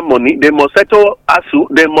refund that money, they must settle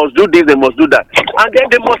ASU, they must do this, they must do that. And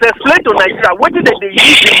then they must explain to Nigeria what did they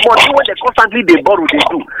use the money when they constantly they borrow, they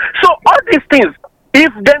do. So all these things, if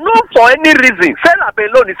they know for any reason, sell-up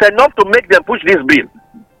alone is enough to make them push this bill.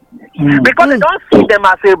 Because they don't see them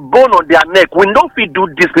as a bone on their neck. We don't fit do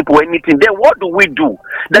these people anything. Then what do we do?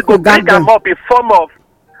 They go bring them up in form of,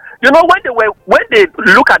 you know, when they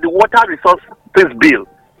look at the water resources bill,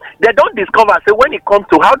 they don't discover, say, when it comes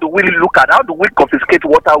to how do we confiscate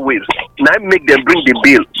waterways, now make them bring the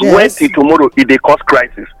bill. When till tomorrow it they cause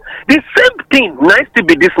crisis. The same thing nice to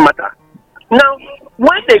be this matter. Now,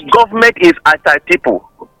 when the government is anti people,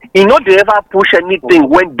 you know they ever push anything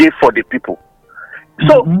when they for the people.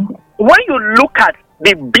 So when you look at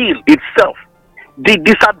the bill itself, the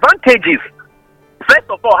disadvantages, first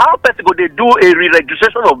of all, how person go they do a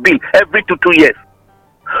re-registration of bill every 2 years,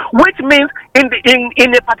 which means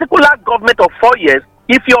in a particular government of 4 years,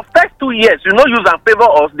 if your first 2 years you not use and favor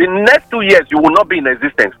us, the next 2 years you will not be in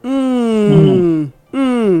existence.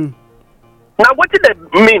 Now, what did they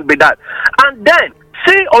mean by that? And then,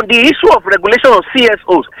 see, on the issue of regulation of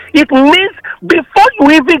CSOs, it means before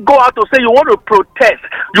you even go out to say you want to protest,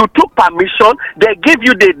 you took permission, they give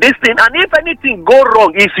you this thing, and if anything go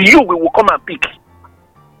wrong, it's you we will come and pick.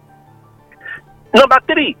 Number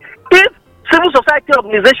 3, if civil society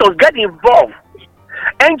organizations get involved,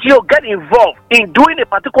 NGO get involved in doing a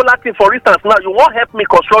particular thing, for instance, now you won't help me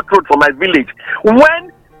construct road for my village,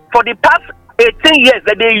 when for the past 18 years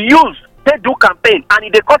that they use they do campaign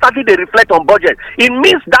and they constantly they reflect on budget, it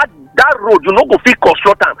means that road you no go fit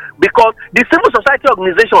construct am because the civil society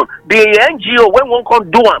organization, the NGO, when one come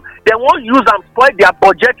do them, they won't use and spoil their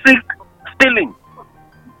budgetary stealing.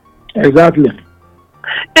 Exactly.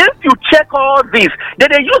 If you check all this,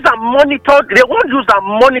 they use and monitor, they won't use and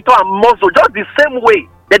monitor and muzzle just the same way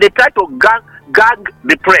that they try to gag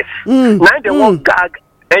the press. Now they won't gag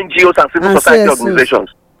NGOs and civil society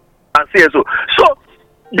organizations and CSO. So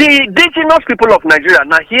the indigenous people of Nigeria,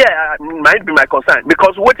 now here might be my concern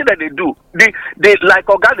because what did they do? They like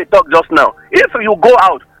Oga they talk just now. If you go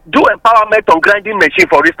out, do empowerment on grinding machine,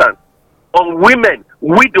 for instance, on women,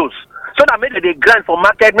 widows, so that maybe they grind for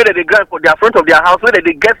market, maybe they grind for their front of their house, maybe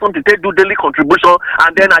they get something to do daily contribution,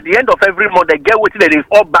 and then at the end of every month they get what they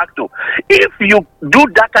fall back to. If you do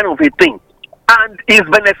that kind of a thing, and is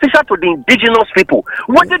beneficial to the indigenous people,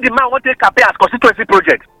 what did the man want to pay as constituency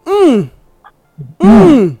project?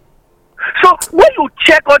 So when you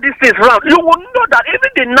check all these things around, you will know that even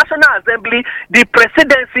the National Assembly, the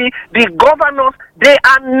presidency, the governors, they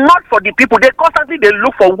are not for the people. They constantly they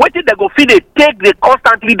look for what they go feed, they take, they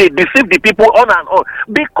constantly they deceive the people on and on.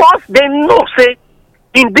 Because they know, say,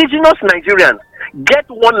 indigenous Nigerians get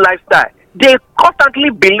one lifestyle. They constantly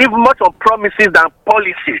believe much on promises than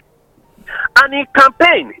policy. And in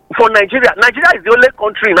campaign for Nigeria is the only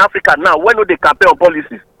country in Africa now when they campaign on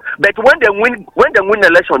policies. But when they win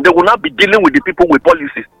election, they will not be dealing with the people with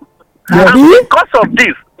policies. And because of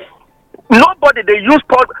this, nobody they use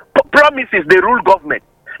promises they rule government.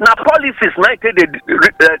 Now policies now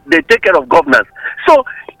they take care of governance. So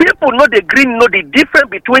people know the difference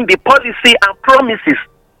between the policy and promises.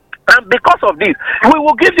 And because of this, we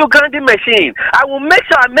will give you grinding machine. I will make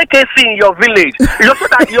sure I make AC in your village, so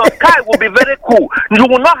that your sky will be very cool. You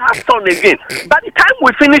will not have sun again. By the time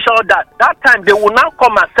we finish all that time they will now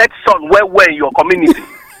come and set sun well in your community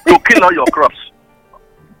to kill all your crops.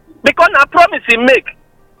 Because I promise he make.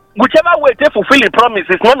 Whichever way they fulfill the promise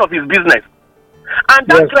is none of his business. And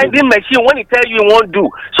that grinding machine, when he tell you won't do,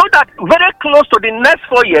 so that very close to the next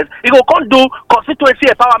 4 years, he will come do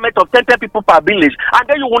constituency empowerment of 10 people per village, and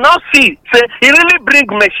then you will now see, say, he really bring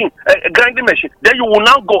machine, grinding machine. Then you will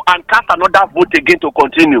now go and cast another vote again to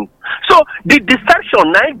continue. So the deception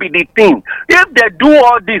might be the thing. If they do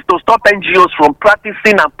all this to stop NGOs from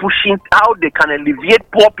practicing and pushing how they can alleviate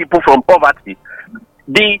poor people from poverty,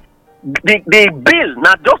 the bill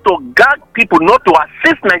now just to gag people not to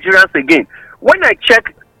assist Nigerians again. When I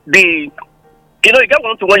check you get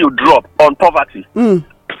one to when you drop on poverty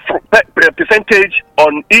percentage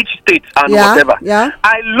on each state and whatever. Yeah.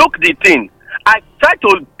 I look the thing. I try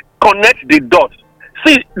to connect the dots.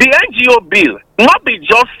 See, the NGO bill not be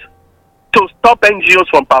just to stop NGOs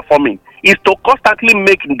from performing, is to constantly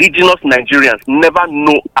make indigenous Nigerians never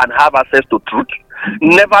know and have access to truth,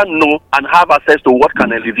 never know and have access to what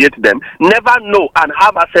can alleviate them, never know and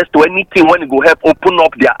have access to anything when it will help open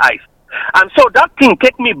up their eyes. And so that thing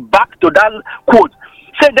take me back to that quote.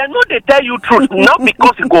 Say they know they tell you truth, not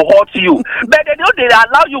because it go hurt you, but they know they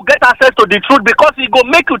allow you get access to the truth because it go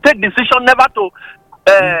make you take decision never to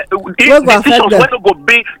decisions when it go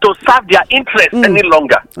be to serve their interest any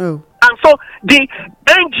longer. And so the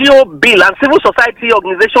NGO bill and civil society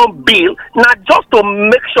organization bill not just to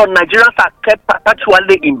make sure Nigerians are kept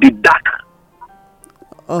perpetually in the dark.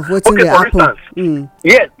 Of what's in the apple.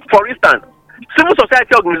 Yes, for instance, civil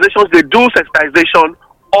society organizations, they do sensitization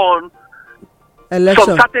on election.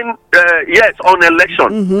 Some certain on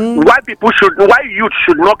election. Why youth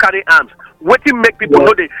should not carry arms. What make people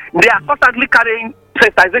know they are constantly carrying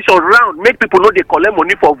sensitization around, make people know they collect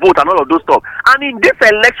money for vote and all of those stuff. And in this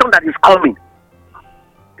election that is coming,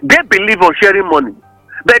 they believe on sharing money.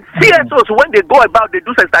 But CSOs, when they go about, they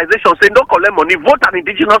do sensitization, say don't collect money, vote an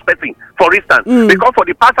indigenous person, for instance. Because for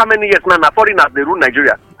the past how many years now, foreigners, they rule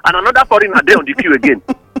Nigeria. And another foreigner, they on the queue again.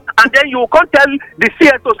 And then you can't tell the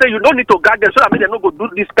CSO, say you don't need to guard them, so that means they don't go do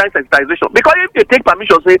this kind of sensitization. Because if they take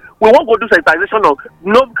permission, say, we won't go do sensitization,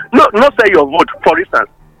 no say your vote, for instance.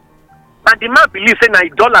 And the man believes say na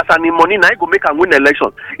dollars and the money na go make and win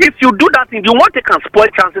election. If you do that thing, you want to can spoil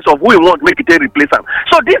chances of who you want make it a replace them.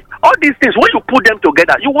 So all these things, when you put them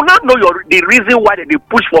together, you will not know the reason why they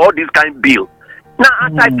push for all these kind of bills. Now,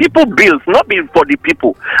 anti-people bills not be for the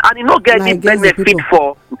people, and you not get any benefit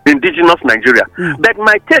for indigenous Nigeria. But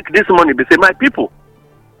my take this morning be say, my people,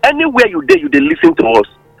 anywhere you dey listen to us.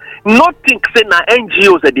 Not think say na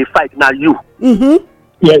NGOs that they fight now you.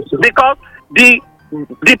 Yes. Because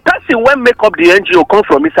the person when make up the NGO come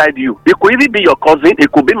from inside you. It could even be your cousin, it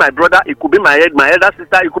could be my brother, it could be my elder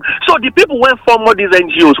sister. So the people when form all these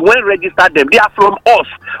NGOs, when register them, they are from us.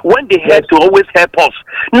 When they help to always help us.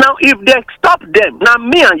 Now if they stop them, now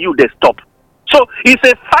me and you they stop. So it's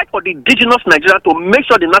a fight for the indigenous Nigeria to make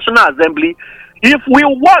sure the National Assembly, if we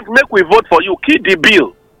want make we vote for you, keep the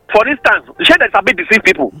bill. For instance, share that a bit deceive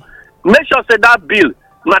people. Make sure say that bill,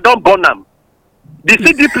 now don't burn them. The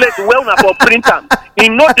CD place well now for print them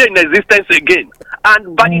in no day in existence again.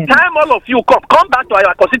 And by the time all of you come back to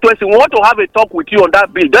our constituency, we want to have a talk with you on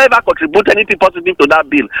that bill. Don't ever contribute anything positive to that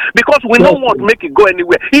bill. Because we don't want to make it go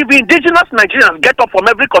anywhere. If indigenous Nigerians get up from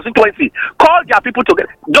every constituency, call their people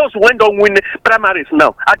together. Those when don't win primaries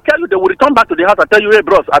now, I tell you they will return back to the house. I tell you, hey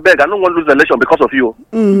bros, I beg, I don't want to lose the election because of you.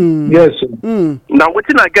 Yes. Now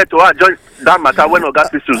waiting I get to join that matter when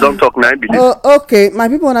Augustus don't talk now. Okay, my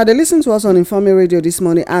people, now they listen to us on Informe Radio this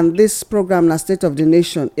morning, and this program na State of the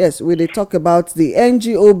Nation. Yes, we they talk about the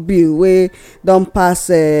NGO bill where don't pass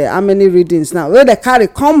how many readings now, where they carry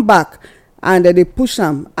come back and they push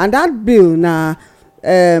them, and that bill now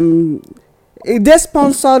it is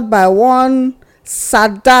sponsored by one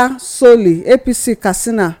Sada Soli APC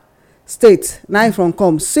Katsina State now from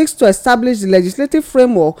come seeks to establish the legislative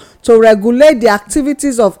framework to regulate the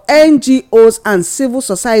activities of NGOs and civil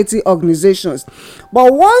society organizations.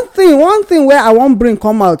 But one thing where I won't bring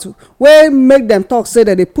come out where make them talk say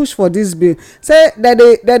that they push for this bill, say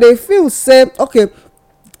that they feel say okay,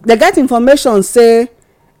 they get information say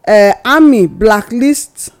army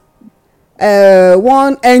blacklist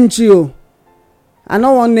one NGO. I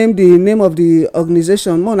no wan name the name of the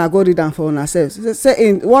organization. More na go read am for ourselves. Say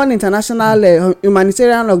in one international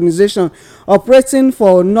humanitarian organization operating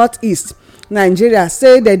for northeast Nigeria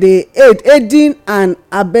say that they aiding and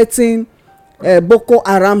abetting Boko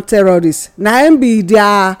Haram terrorists. Na im be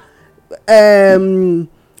their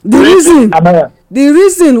the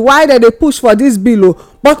reason why they push for this bill,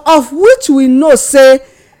 but of which we know say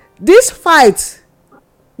this fight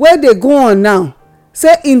wey dey go on now,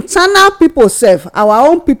 say internal people sef, our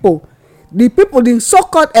own people, the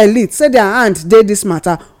so-called elite, say their hand dey this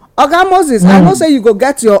matter. Oga Moses, I know say you go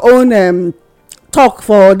get your own talk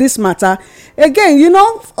for this matter. Again,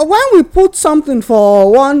 when we put something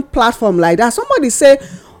for one platform like that, somebody say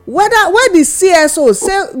where the CSOs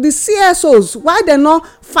say, the CSOs, why they not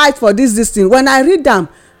fight for this thing? When I read them,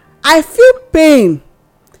 I feel pain,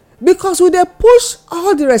 because we dey push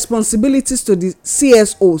all the responsibilities to the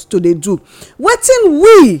CSOs to dey do wetin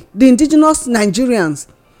we the indigenous Nigerians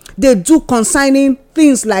dey do concerning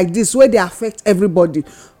things like this wey dey affect everybody.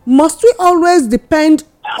 Must we always depend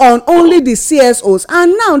on only the CSOs?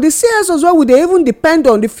 And now the CSOs wey we dey even depend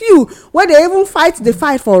on, the few wey dey even fight the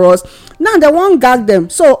fight for us, now they wan gag them.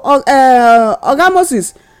 So Oga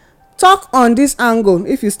Moses, talk on this angle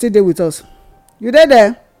if you still dey with us. You dey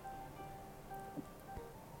there?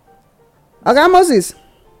 Oga Moses?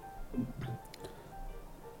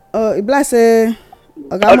 E be like say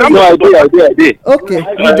Oga Moses. No, I dey. Okay,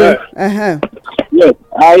 you dey. Yes,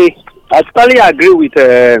 I totally agree with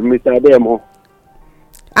Mr. Ademo.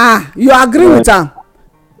 You agree with am?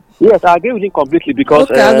 Yes, I agree with him completely,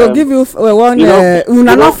 because okay, I go give you one.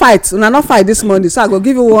 Una not fight this morning, so I go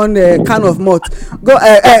give you one can of malt. Go.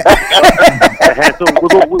 So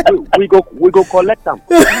we go collect them.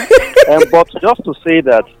 But just to say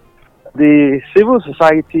that the civil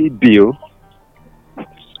society bill,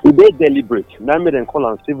 it dey deliberate. Now me dem call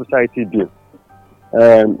am civil society bill.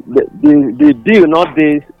 The bill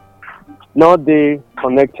not dey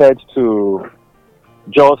connected to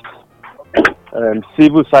just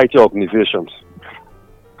civil society organizations,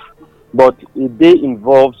 but it dey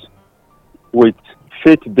involved with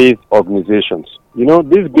faith-based organizations.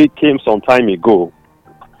 This bill came some time ago,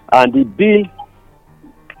 and the bill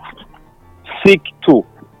seek to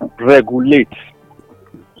regulate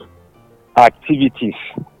activities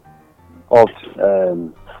of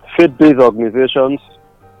faith-based organizations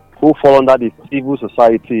who fall under the civil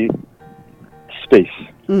society space.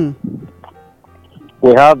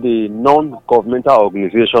 We have the non-governmental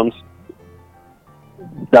organizations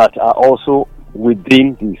that are also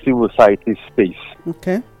within the civil society space.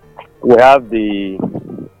 Okay. We have the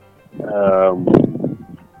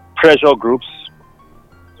pressure groups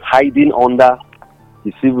hiding under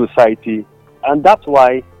the civil society, and that's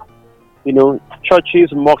why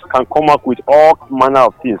churches, mosques can come up with all manner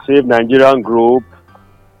of things. Save Nigerian Group,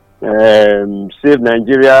 Save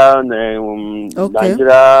Nigeria,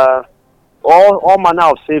 Nigeria, all manner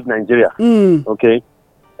of Save Nigeria. Okay.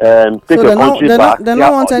 Take so your country back. They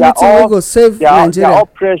don't want anything we go save Nigeria. They are all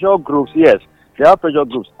pressure groups. Yes, they are pressure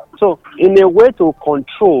groups. So, in a way to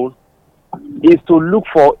control is to look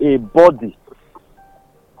for a body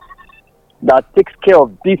that takes care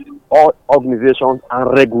of these organizations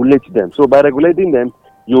and regulates them. So, by regulating them,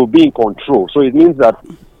 you'll be in control. So, it means that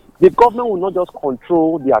the government will not just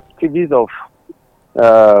control the activities of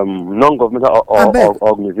non-governmental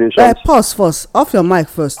organizations. Pause first. Off your mic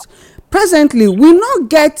first. Presently, we not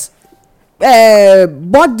get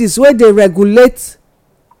bodies where they regulate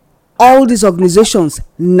all these organizations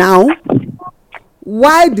now.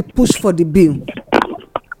 Why the push for the bill?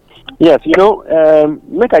 Yes,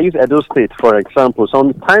 make I use Edo State for example.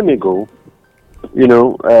 Some time ago,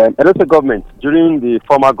 Edo State government during the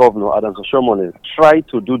former governor Adams Oshiomhole tried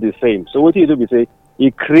to do the same. So what he do? He say he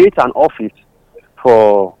create an office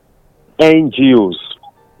for NGOs,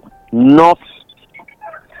 not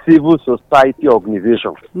civil society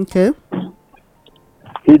organizations. Okay.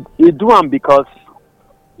 He do them because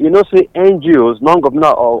say NGOs,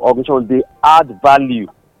 non-governmental organizations, they add value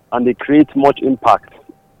and they create much impact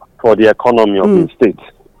for the economy of the state.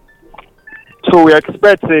 So we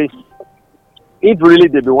expect, say, if really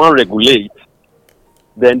they want to regulate,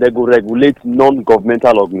 then they go regulate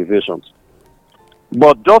non-governmental organizations.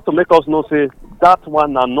 But just to make us know, say, that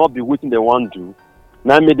one will not be waiting they want to do,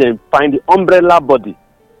 now make them find the umbrella body.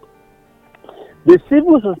 The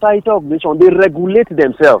civil society organization, they regulate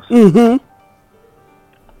themselves.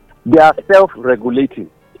 They are self-regulating,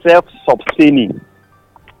 self-sustaining.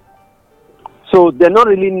 So they don't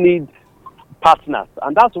really need partners.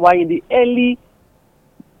 And that's why in the early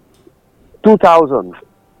 2000s,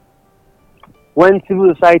 when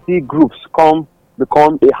civil society groups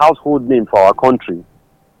become a household name for our country,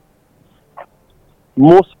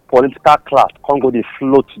 most political class can't go, they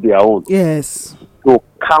float their own. Yes. To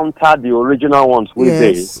counter the original ones with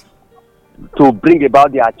yes. To bring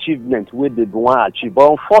about the achievement where they want to achieve.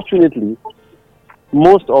 But unfortunately,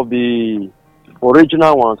 most of the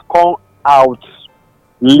original ones come out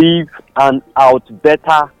leave and out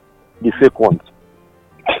better the fake ones,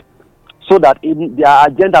 so that their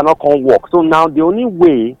agenda not can work. So now the only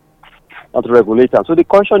way to regulate them. So the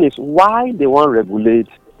question is why they want to regulate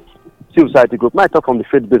civil society group. Might talk from the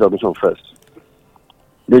faith-based organization first.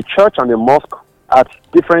 The church and the mosque at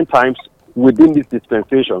different times within this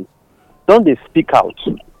dispensation, don't they speak out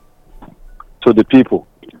to the people?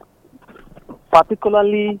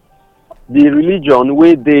 Particularly the religion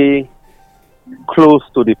where they close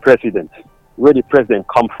to the president, where the president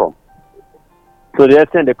come from. So they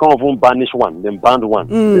extent they can't even banish one, then ban one,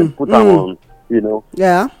 then put them on,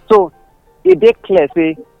 Yeah. So if they clear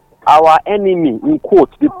say our enemy, in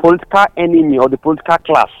quotes, the political enemy or the political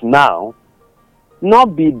class now,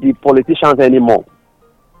 not be the politicians anymore.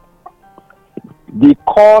 The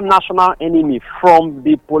core national enemy from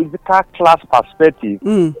the political class perspective,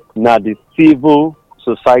 now the civil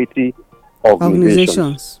society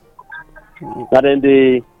organizations. Now then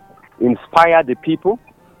they inspire the people,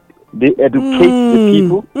 they educate the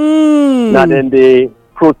people, now then they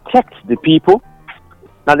protect the people,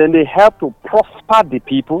 now then they help to prosper the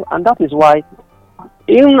people, and that is why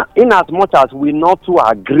in as much as we not to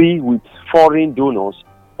agree with foreign donors,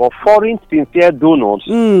 but foreign sincere donors,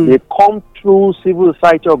 they come through civil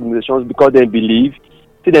society organizations because they believe,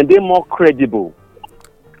 see, then they're more credible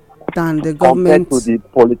than the government compared to the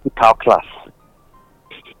political class.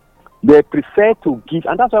 They prefer to give,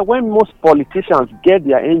 and that's why when most politicians get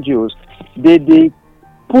their NGOs, they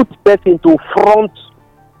put person to front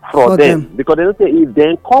for them because they don't say if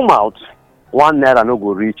they come out, ₦1 no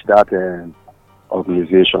go reach that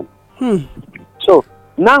organization. So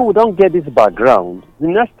now we don't get this background. The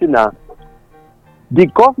next thing now, the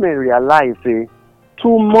government realize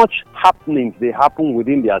too much happenings they happen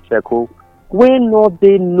within their circle when not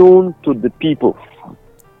they known to the people.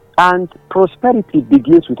 And prosperity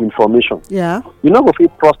begins with information. Yeah. You know if you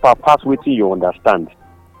prosper past what you understand.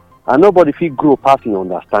 And nobody feel grow past your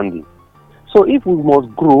understanding. So if we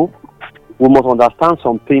must grow, we must understand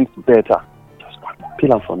some things better. Just one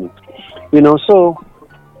pillar for me. So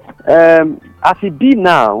as it be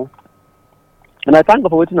now, and I thank God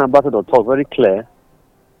for waiting Ambassador talk very clear,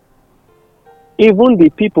 even the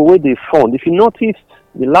people where they fund, if you noticed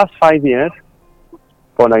the last 5 years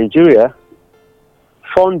for Nigeria,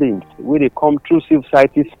 funding where they come through civil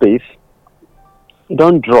society space,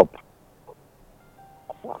 don't drop.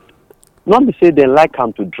 Not to say they like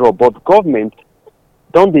them to drop, but government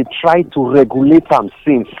don't they try to regulate them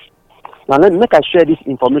since. Now let me share this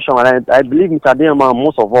information, and I believe Mr. Deyama,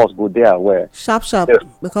 most of us go there aware. Sharp, yes.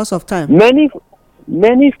 Because of time. Many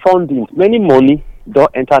funding, many money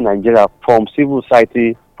don't enter Nigeria from civil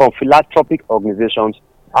society, from philanthropic organizations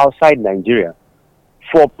outside Nigeria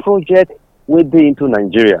for projects where they into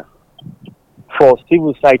Nigeria for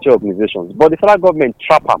civil society organizations. But the federal government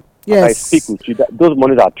trap them. Yes. I speak with you, those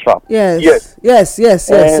monies are trapped. Yes.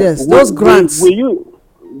 Those grants.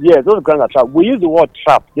 Those grants are trapped. We use the word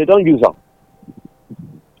trap. They don't use them.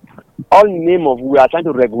 All in the name of we are trying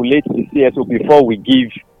to regulate the CSO before we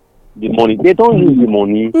give the money. They don't use the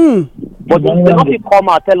money. But they don't come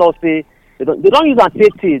and tell us say they don't use and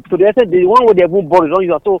take it. So they said the one where they even borrow, they don't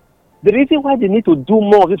use it. So the reason why they need to do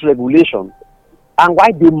more of this regulation and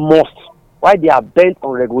why they are bent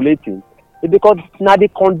on regulating is because now the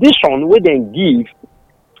condition where they give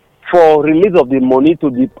for release of the money to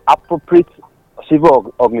the appropriate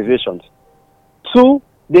civil organizations. 2,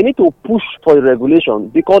 they need to push for the regulation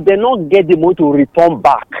because they not get the money to return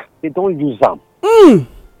back. They don't use them.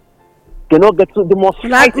 They not get to the most.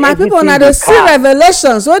 Like my people now they see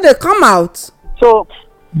revelations when they come out. So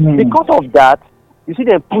because of that, you see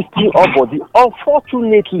them pushing up body.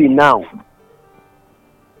 Unfortunately now,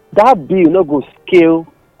 that bill no go scale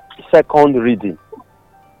second reading.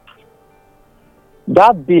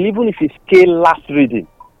 That bill, even if it scale last reading,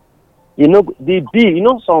 the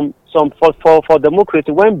bill, some for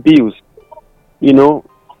democracy, when bills,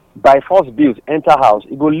 by force bills enter house,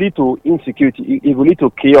 it will lead to insecurity, it will lead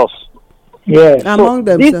to chaos. Yes. Among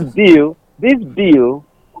themselves. This bill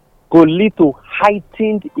could lead to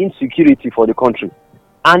heightened insecurity for the country.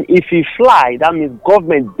 And if it fly, that means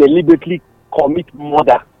government deliberately commit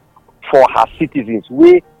murder for her citizens,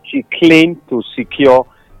 where she claimed to secure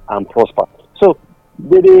and prosper. So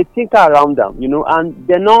they think around them, and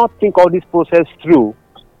they not think all this process through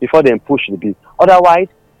before they push the bill. Otherwise,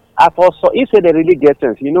 if they really get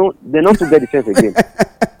sense, they not to get the sense again.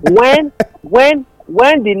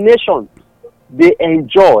 When the nation they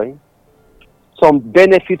enjoy some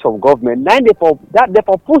benefits of government, then they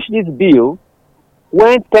push this bill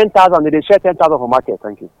when 10,000 they share 10,000 for market.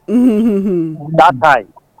 Thank you. That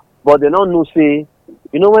time, but they don't know say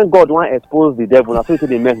You know when God want expose the devil, na so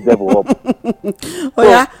they mess the devil up. Oh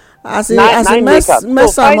yeah, as he mess am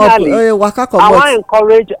up, waka comot.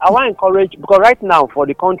 I want encourage because right now for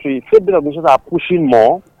the country, faith-based organizations are pushing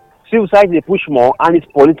more, civil society they push more, and it's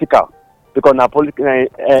political because now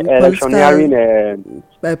electioneering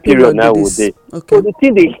period now would dey. Okay. So the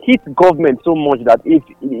thing they hit government so much that if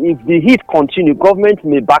the heat continue, government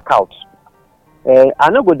may back out. I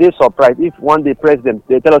no go dey surprised if one day president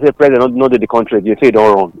they tell us the president no dey the country they say e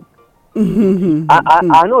don run.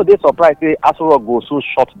 I know they surprised say Aso Rock go so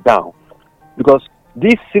shut down because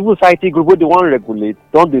this civil society group wey dey wan regulate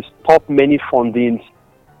don dey stop many fundings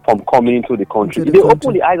from coming into the country. They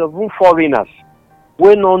open the eyes of even foreigners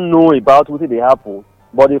wey no know about wetin dey happen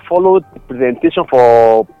but they follow the presentation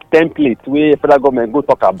for template wey federal government go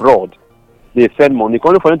talk abroad. They send money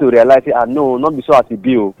only for them to realize no, not be so as it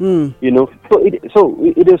be. You know, so it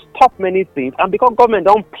has stopped many things, and because government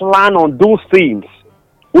don't plan on those things,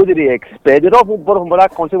 what do they expect? They don't borrow from other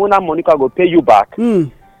countries when that money can go pay you back.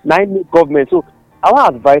 Now government. So I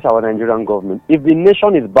want to advise our Nigerian government: if the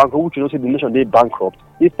nation is bankrupt, which you know, say the nation they bankrupt,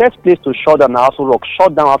 the first place to shut down Aso Rock,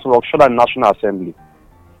 shut down National Assembly.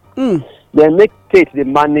 Then make states they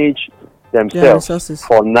manage themselves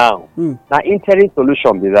for now. Now interim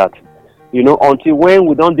solution be that. You know, until when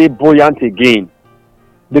we don't be buoyant again,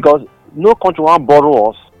 because no country want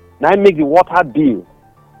borrow us. Now make the water bill,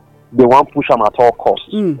 they want push them at all costs.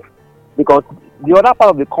 Because the other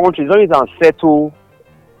part of the country is always settle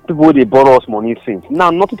people they borrow us money since.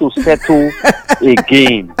 Now nothing to settle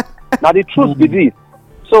again. Now the truth be this.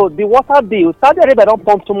 So the water bill, Saudi Arabia don't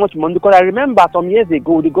pump so much money because I remember some years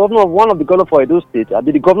ago the governor of one of the governor for Edo State,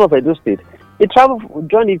 the governor of Edo State, he traveled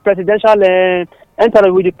join the presidential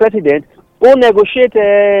enter with the president. Go negotiate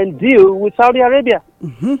a deal with Saudi Arabia.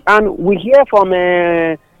 And we hear from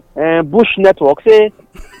Bush Network say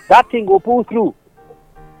that thing will pull through.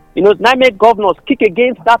 You know, now make governors kick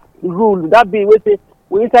against that rule, that bill, we say,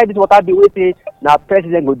 we inside this water bill, we say, now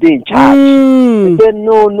president will be in charge. They say,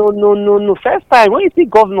 no. First time, when you see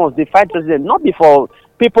governors, they fight president, not before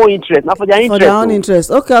people interest, not for their interest. For their own interest.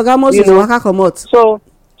 Okay, Ogamos is waka comot. So,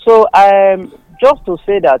 just to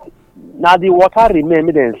say that, now the water remain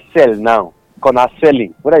me then sell now because now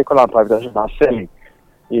selling whether you call it privatization now selling,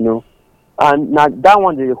 you know, and now that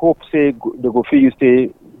one they hope say they go feel you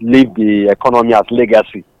stay leave the economy as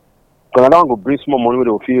legacy because now that one go bring small money where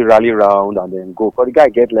they go feel rally around and then go because the guy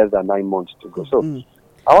get less than 9 months to go. So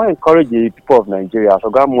I want to encourage the people of Nigeria so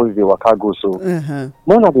God knows the waka go so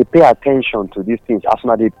more they pay attention to these things as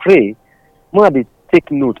now they pray more they take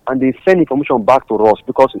note and they send information back to us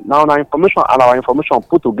because now information and our information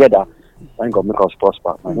put together and God make us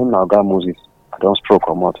prosper. My name now God Moses. I don't stroke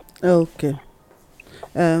or not. Okay.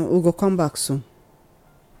 We'll go come back soon.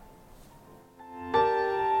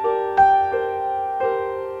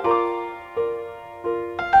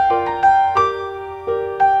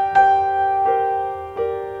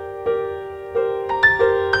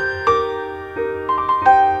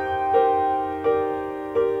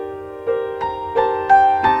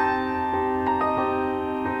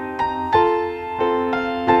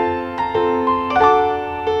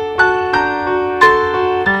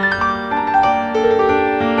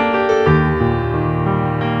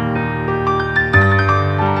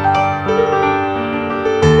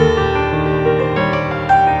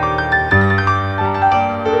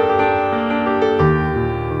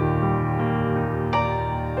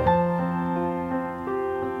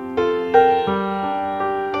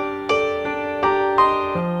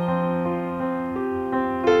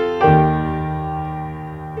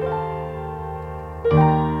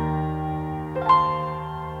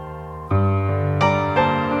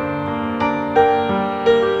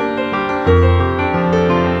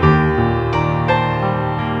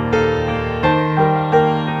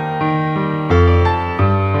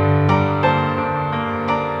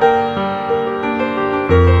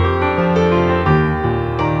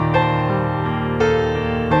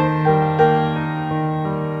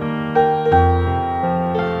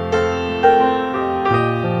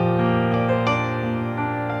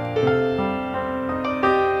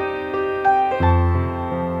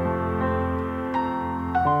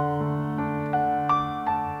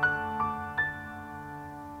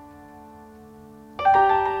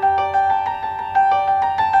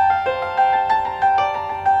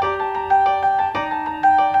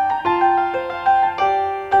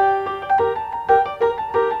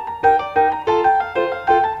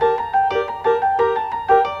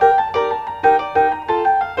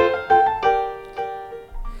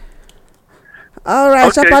 All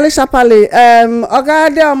right, okay. Sharply. Oga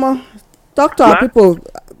Adeomo, talk to our people.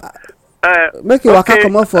 Make you waka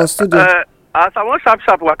comot for studio. as I want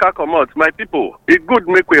sharp waka comot, my people, it good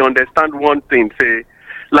make we understand one thing. Say,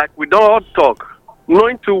 like we don't all talk,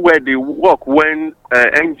 knowing too where they work when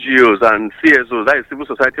NGOs and CSOs, that is civil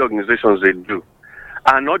society organizations, they do,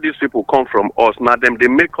 and all these people come from us. Now them they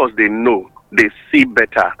make us they know, they see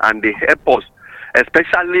better, and they help us.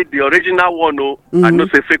 Especially the original one, I know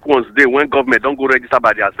say fake ones they when government don't go register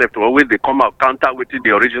by themselves, always they come out counter with the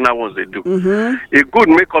original ones they do. It good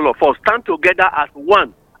make all of us stand together as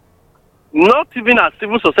one. Not even as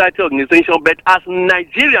civil society organization, but as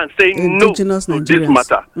Nigerians saying no to this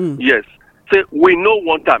matter. Yes. Say we no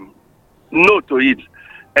want them. No to it.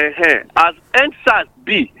 As NSAS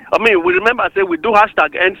be, I mean, we remember say we do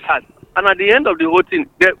hashtag NSAS, and at the end of the whole thing,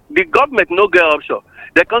 the government no get option.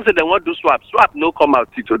 They come say they want to do swap. Swap no come out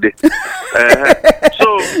till today.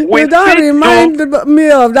 So we you don't remind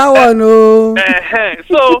me of that one.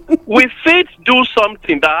 So we fit do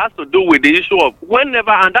something that has to do with the issue of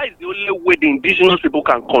whenever, and that is the only way the indigenous people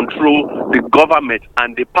can control the government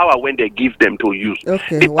and the power when they give them to use.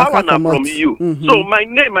 The power now from you. So my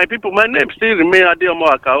name still remain Adeomo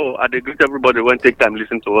Akao. I greet everybody when take time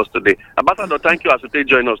listen to us today. Ambassador, thank you as you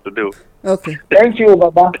join us today. Okay. Thank you,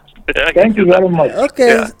 Baba. Thank you very much.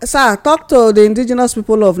 Okay, sir, talk to the indigenous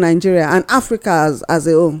people of Nigeria and Africa as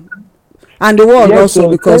a whole, and the world also,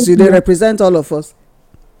 because they represent all of us.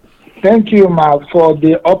 Thank you, Ma, for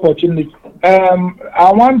the opportunity.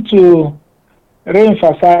 I want to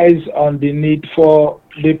re-emphasize on the need for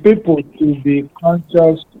the people to be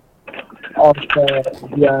conscious of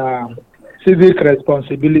their civic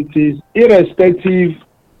responsibilities, irrespective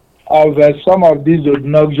of some of these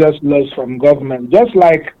obnoxious laws from government. Just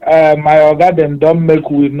like my oga dem don make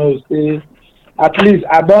we know, say, at least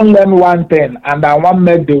I don learn one thing and I want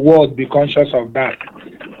make the world be conscious of that.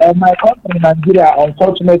 My country, Nigeria,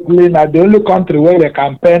 unfortunately, na the only country where they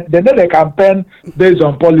campaign, they know they campaign based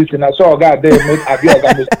on policy. Na so oga dey make abi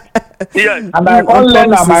oga make. Yes. And I can't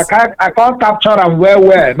learn am, I can't capture am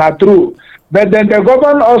well, na true. But then they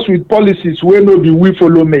govern us with policies where no be we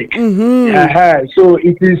follow make. So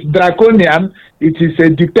it is draconian, it is a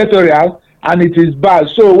dictatorial, and it is bad.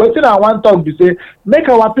 So what I want to talk be say, make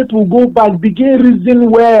our people go back, begin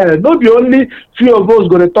reason well. Not be only few of us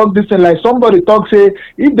gonna talk this thing, like somebody talk say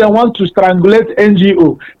if they want to strangulate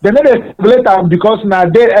NGO, they not strangulate them because now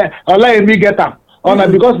they Olayemi get them, or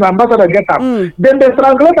because na ambassador get them. Then they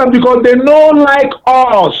strangulate them because they no like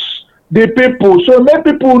us. The people, so make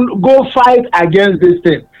people go fight against this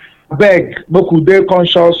thing. Beg, but could they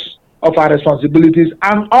conscious of our responsibilities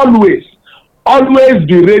and always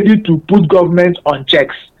be ready to put government on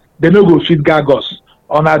checks. They no go feed gagos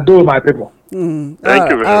on our door, my people. Thank you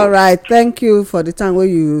very much. All right, thank you for the time where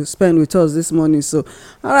you spend with us this morning. So,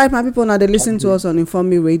 all right, my people, now they listen to us on Inform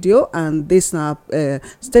Me Radio, and this now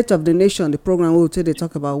State of the Nation, the program will tell they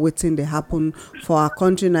talk about waiting they happen for our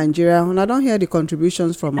country, Nigeria. And I don't hear the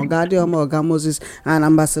contributions from Oga Moses and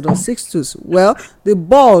Ambassador Sixtus. Well, the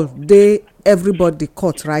ball everybody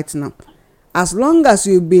caught right now. As long as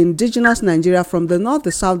you be indigenous Nigeria from the north,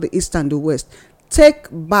 the south, the east, and the west, take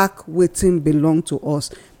back wetin belong to us.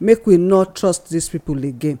 Make we not trust these people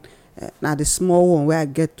again. Now the small one where I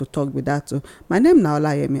get to talk with that. My name na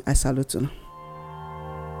Olayemi. I salute you.